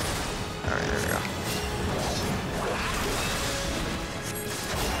 Alright, there we go.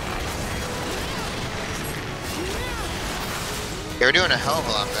 Yeah, we're doing a hell of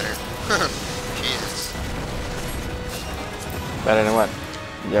a lot better. Jesus. Better than what?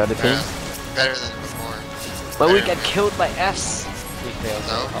 The other team? Better than before. But we Better got than- killed by Fs. We failed.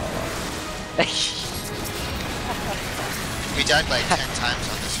 No. Oh. We died like 10 times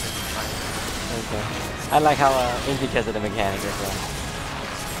on this fight. Okay. I like how it's because of the mechanic as well.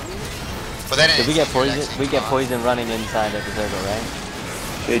 But then So we get it's poison. actually We get caught. poison running inside of the circle, right?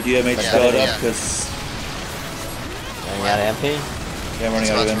 Okay, do you have mates Yeah, spelled yeah. up? Because Running out of MP. yeah, I'm running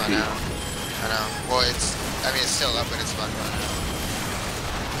It's out about of to run MP. out. I know. Well, I mean, it's still up, but it's about to run out.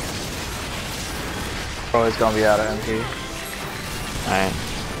 Always gonna be out of MP. Alright.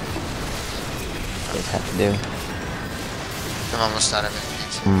 Just have to do. I'm almost out of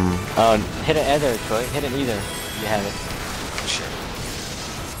MP too. Oh, hit an either, Troy. Hit an either. You have it. Sure.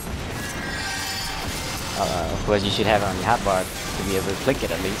 Of course, you should have it on your hotbar to be able to click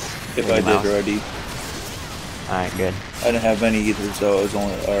it at least. If with I your did mouse. already. Alright, good. I didn't have many ethers though. I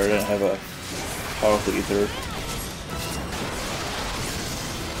didn't have a powerful ether.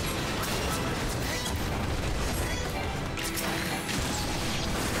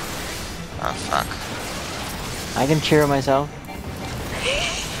 Oh, fuck. I can cure myself.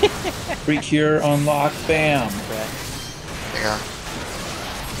 Free cure unlock. Bam. There you go.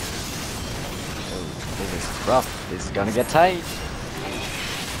 This is rough. This is gonna get tight.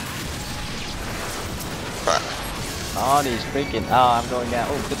 Fuck. Oh, these freaking. Oh, I'm going down.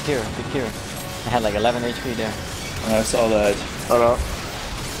 Oh, good cure. Good cure. I had like 11 HP there. I saw that. Hold up.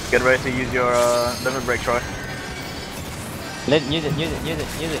 Get ready to use your limit break, Troy. Use it, use it, use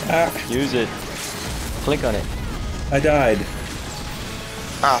it, use it. Ah, Use it. Click on it. I died.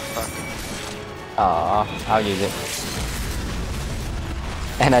 Oh, fuck. Aw, I'll use it.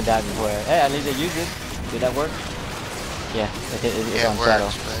 And I died before. Hey, at least I used it. Did that work? Yeah, it's Yeah, on it shadow.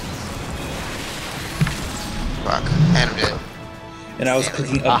 works, but... Fuck. And I'm dead. And I was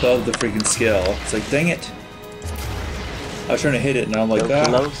clicking above the freaking skill. It's like, dang it. I was trying to hit it and I'm like, So ah.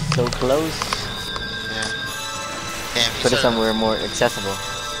 close, so close. Yeah. Damn, you Put it said- somewhere more accessible.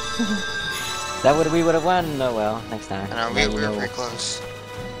 We would have won. Oh well, next time. I know, Now we you were know. very close.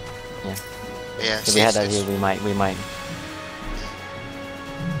 Yeah. But yeah, If we had that safe. here, we might.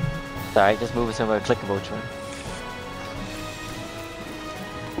 Sorry, just move it somewhere clickable, Troy.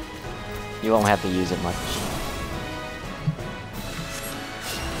 You won't have to use it much.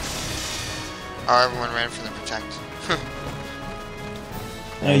 Oh, everyone ran for the protect.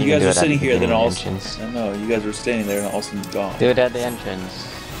 No, You you can guys do were it at sitting the here, then beginning all. entrance. I know, you guys were standing there and all of a sudden gone. Do it at the entrance.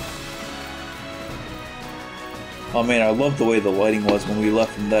 Oh man, I love the way the lighting was when we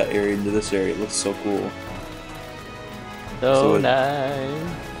left from that area into this area. It looks so cool. So So it-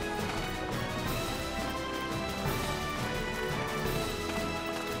 nice.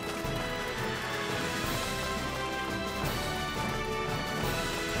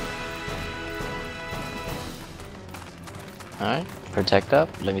 Alright, protect up.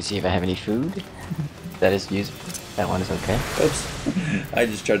 Let me see if I have any food. That is useful. That one is okay. Oops. I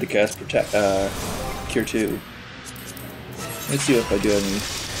just tried to cast Cure 2. Let's see if I do have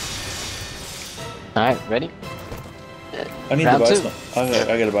any. Alright, ready? I need Round to buy two. some.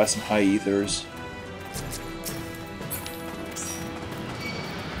 I gotta buy some high ethers.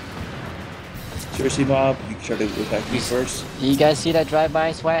 Seriously, Bob? You can try to attack me first? You guys see that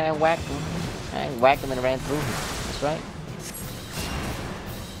drive-by swag? I whacked him. I whacked him and ran through him. That's right.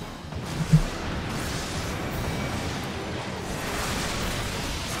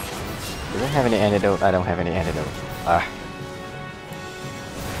 Do I have any antidote? I don't have any antidote. Ah.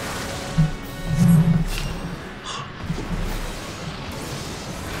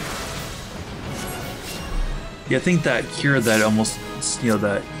 Yeah, I think that cure that almost,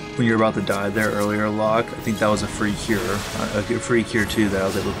 that when you're about to die there earlier, Locke, I think that was a free cure. A free cure too that I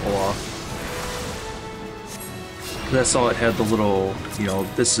was able to pull off. 'Cause I saw it had the little,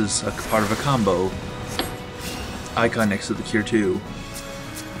 this is a part of a combo icon next to the cure 2.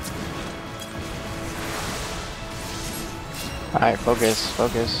 Alright, focus,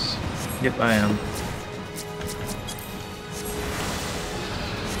 focus. Yep, I am.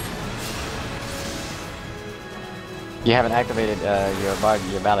 You haven't activated your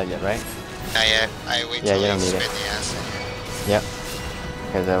ballad yet, right? Not yet. I wait Yeah, till you you don't need spin it. the acid. Yep.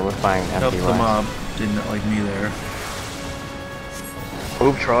 Because we're fine Nope, empty the mob did not like me there.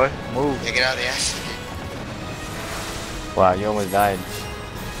 Move, Troy. Move. Yeah, get out of the acid. Wow, you almost died.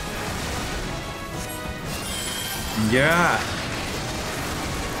 Yeah.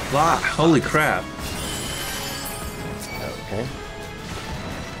 Holy crap. Okay.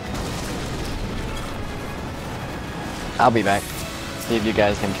 I'll be back. See if you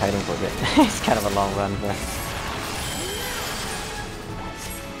guys can kite him for a bit. It's kind of a long run, but...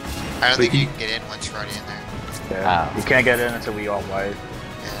 I don't think Wait, you can get in once you're already in there. Yeah. Ah. You can't get in until we all white. Yeah.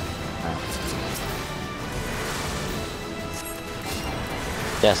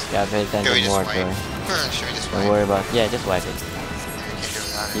 Yes, gotta pay Should we attention just more, wipe? Troy. Should we just Don't wipe? worry about... Yeah, just wipe it.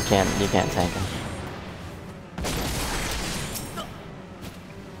 Yeah, we can't do without it. You can't tank him.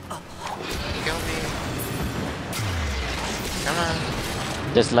 Kill me. Come on.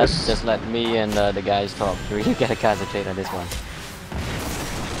 Just let me and the guys talk. You gotta concentrate on this one.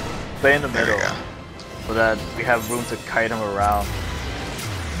 Stay in the There we middle. go. So that we have room to kite him around.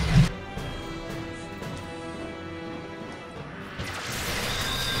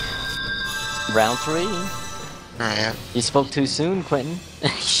 Round 3. Alright, You spoke too soon, Quentin.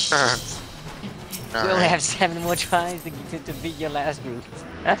 yeah. You only Alright. have 7 more tries to beat your last group.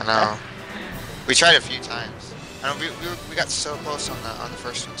 I know. We tried a few times. I know we got so close on the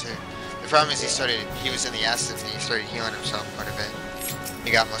first one too. The problem is he was in the acid and he started healing himself quite a bit.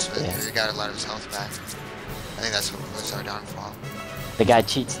 He got most of it. Yeah. He got a lot of his health back. I think that's what was our downfall. The guy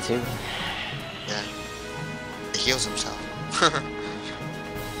cheats too. Yeah. He heals himself.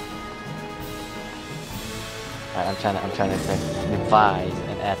 Alright, I'm trying to devise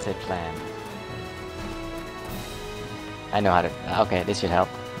an acid plan. I know how to. Okay, this should help.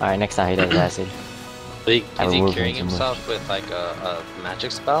 Alright, next time he does acid. Is I he removed curing him too much. himself with like a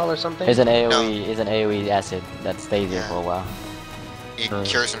magic spell or something? It's an AoE. It's an AoE acid that stays here Yeah. for a while. He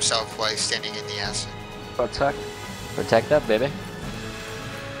cures himself while he's standing in the acid. Protect. Protect up, baby.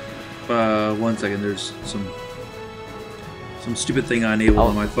 1 second. There's some stupid thing I enabled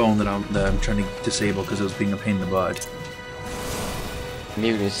on my phone that I'm trying to disable because it was being a pain in the butt.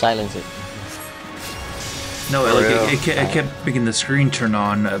 Mute and silence it. No, For like real? it kept making the screen turn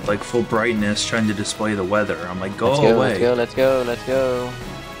on at like full brightness, trying to display the weather. I'm like, go Let's go, away. let's go.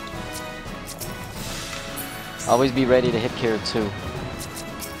 Always be ready to hit Kira too.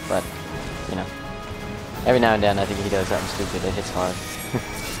 But, you know, every now and then I think he does something stupid that hits hard.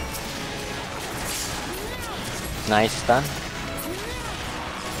 Nice stun.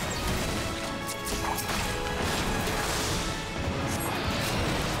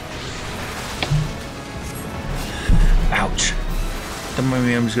 Ouch. Don't mind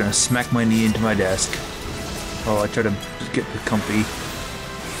me, I'm just gonna smack my knee into my desk. Oh, I try to get comfy.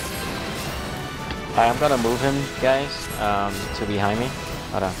 Alright, I'm gonna move him, guys, to behind me.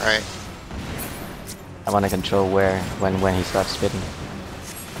 Hold on. Alright, I wanna control when he starts spitting.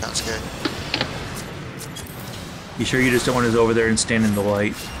 sounds good. You sure you just don't want to go over there and stand in the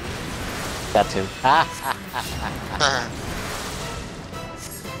light? That too.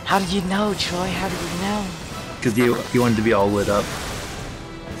 How did you know, Troy? How did you know? Because you wanted to be all lit up.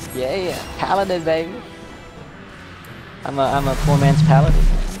 Yeah, paladin, baby. I'm a poor man's paladin.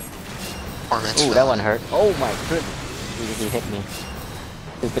 Poor man's Ooh, that one hurt. Oh my goodness. He hit me.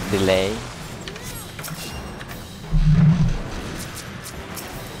 Stupid delay.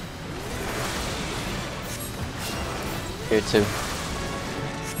 Here too.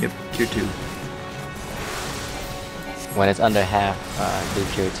 Yep, Cure 2. When it's under half, do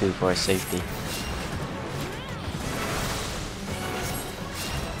Cure 2 for safety.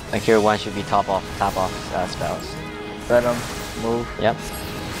 And Cure 1 should be top off spells. Venom. Move. Yep.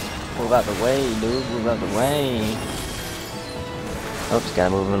 Move out the way, dude. Move out the way. Oops,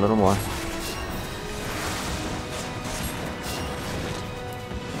 gotta move him a little more.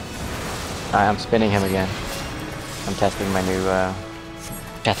 Alright, I'm spinning him again. I'm testing my new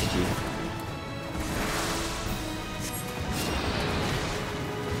strategy.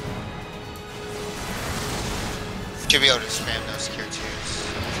 Should be able to spam those cure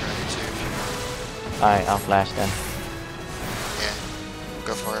 2s. Alright, I'll flash then. Yeah,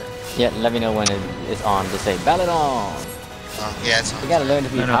 go for it. Yeah, let me know when it's on. Just say, ballot on! Oh, yeah, it's on. You gotta learn to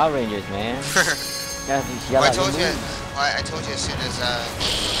be No, no. Power Rangers, man. You gotta yell Well, I out your told you. moves. Well, I told you as soon as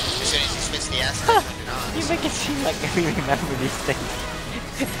he spits the acid, I turned it on. You make it seem like we remember these things.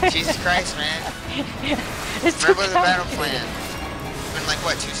 Jesus Christ, man. It's Remember the battle plan. It's been like,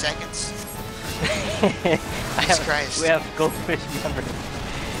 what, 2 seconds? Jesus Christ. We have goldfish members.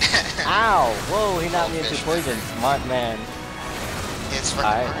 Ow! Whoa, he knocked me into Goldfish poison. Smart man. It's fucking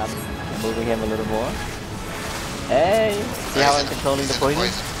Alright, hard. I'm moving him a little more. Hey! See how I'm controlling the poison?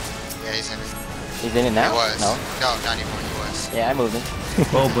 Yeah, he's in it. He's in it now? He was. No? No, not anymore. He was. Yeah, I moved him.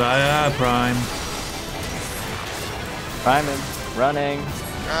 Oh, Prime. Prime him. Running.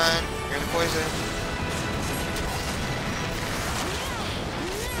 Run. You're in the poison.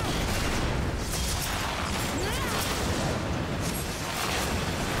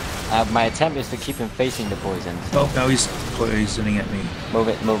 My attempt is to keep him facing the poison. Oh, now he's poisoning at me. Move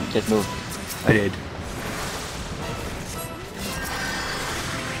it, move, just move. I did.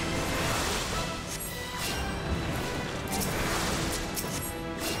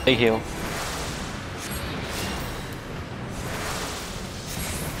 Big heal.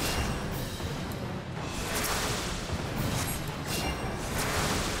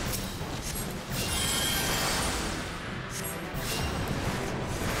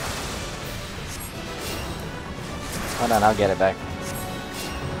 Hold on, I'll get it back.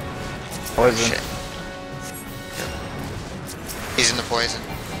 Poison. Shit. He's in the poison.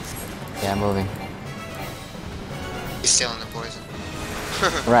 Yeah, I'm moving. He's still in the poison.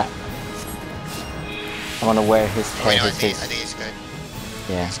 Right. I want to wear his Oh, wait, head. no, I His think face. he's good.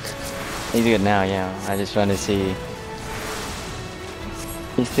 Yeah, He's good. he's good now. Yeah, I just want to see.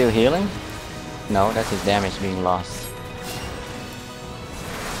 He's still healing? No, that's his damage being lost.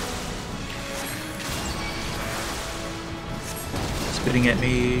 Spitting at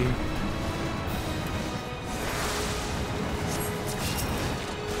me.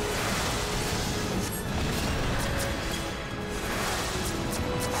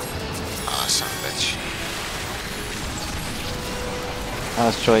 Oh, son of a bitch. That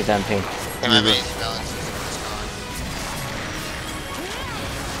was Troy's MP. Hey, my mini's balance is gone.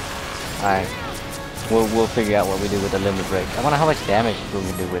 Alright. We'll figure out what we do with the limit break. I wonder how much damage will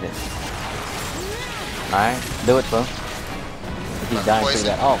we do with it. Alright, do it, bro. He's dying pretty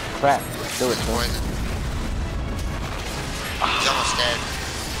bad. Oh crap. Do it, He's in bro. poison. He's almost dead.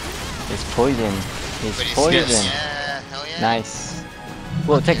 It's poison. But It's he's poison. still- Yeah, hell yeah. Nice.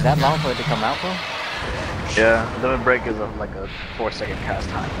 Well, it takes that long for it to come out, bro? Yeah, limit break is like a 4-second cast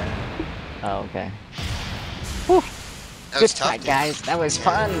time, man. Oh, okay. That Good was tough, fight, dude. guys. That was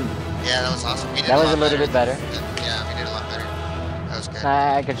fun. Yeah, that was awesome. We did That was lot a little bit better. Yeah, we did a lot better. That was good.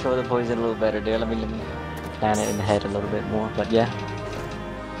 I control the poison a little better there. Let me plan it in the head a little bit more. But yeah.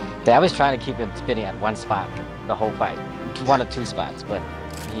 I was trying to keep him spinning at one spot the whole fight. One or two spots, but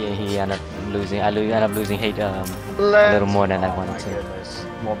he ended up losing. I ended up losing hate a little more than I Oh wanted my to. goodness.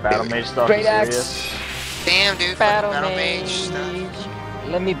 More battle mage stuff. Great you axe. serious? Damn, dude. Battle, Battle mage. mage stuff.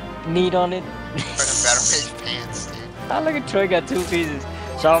 Let me knead on it. Fucking battle mage pants, dude. Oh, look at Troy got 2 pieces.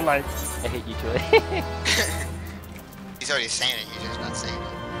 So I'm like, I hate you, Troy. He's already saying it, he's just not saying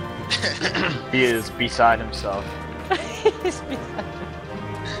it. He is beside himself.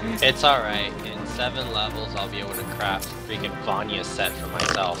 It's alright. In 7 levels, I'll be able to craft freaking Vanya set for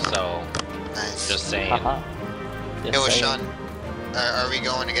myself. So, Nice. just saying. Haha. Hey, with Sean. Are we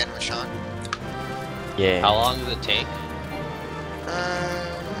going again with Sean? Yeah. How long does it take?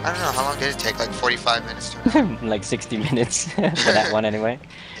 I don't know, how long did it take? Like 45 minutes to Like 60 minutes for that one anyway.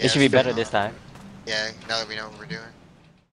 Yeah, It should be it's better good. this time. Yeah, now that we know what we're doing.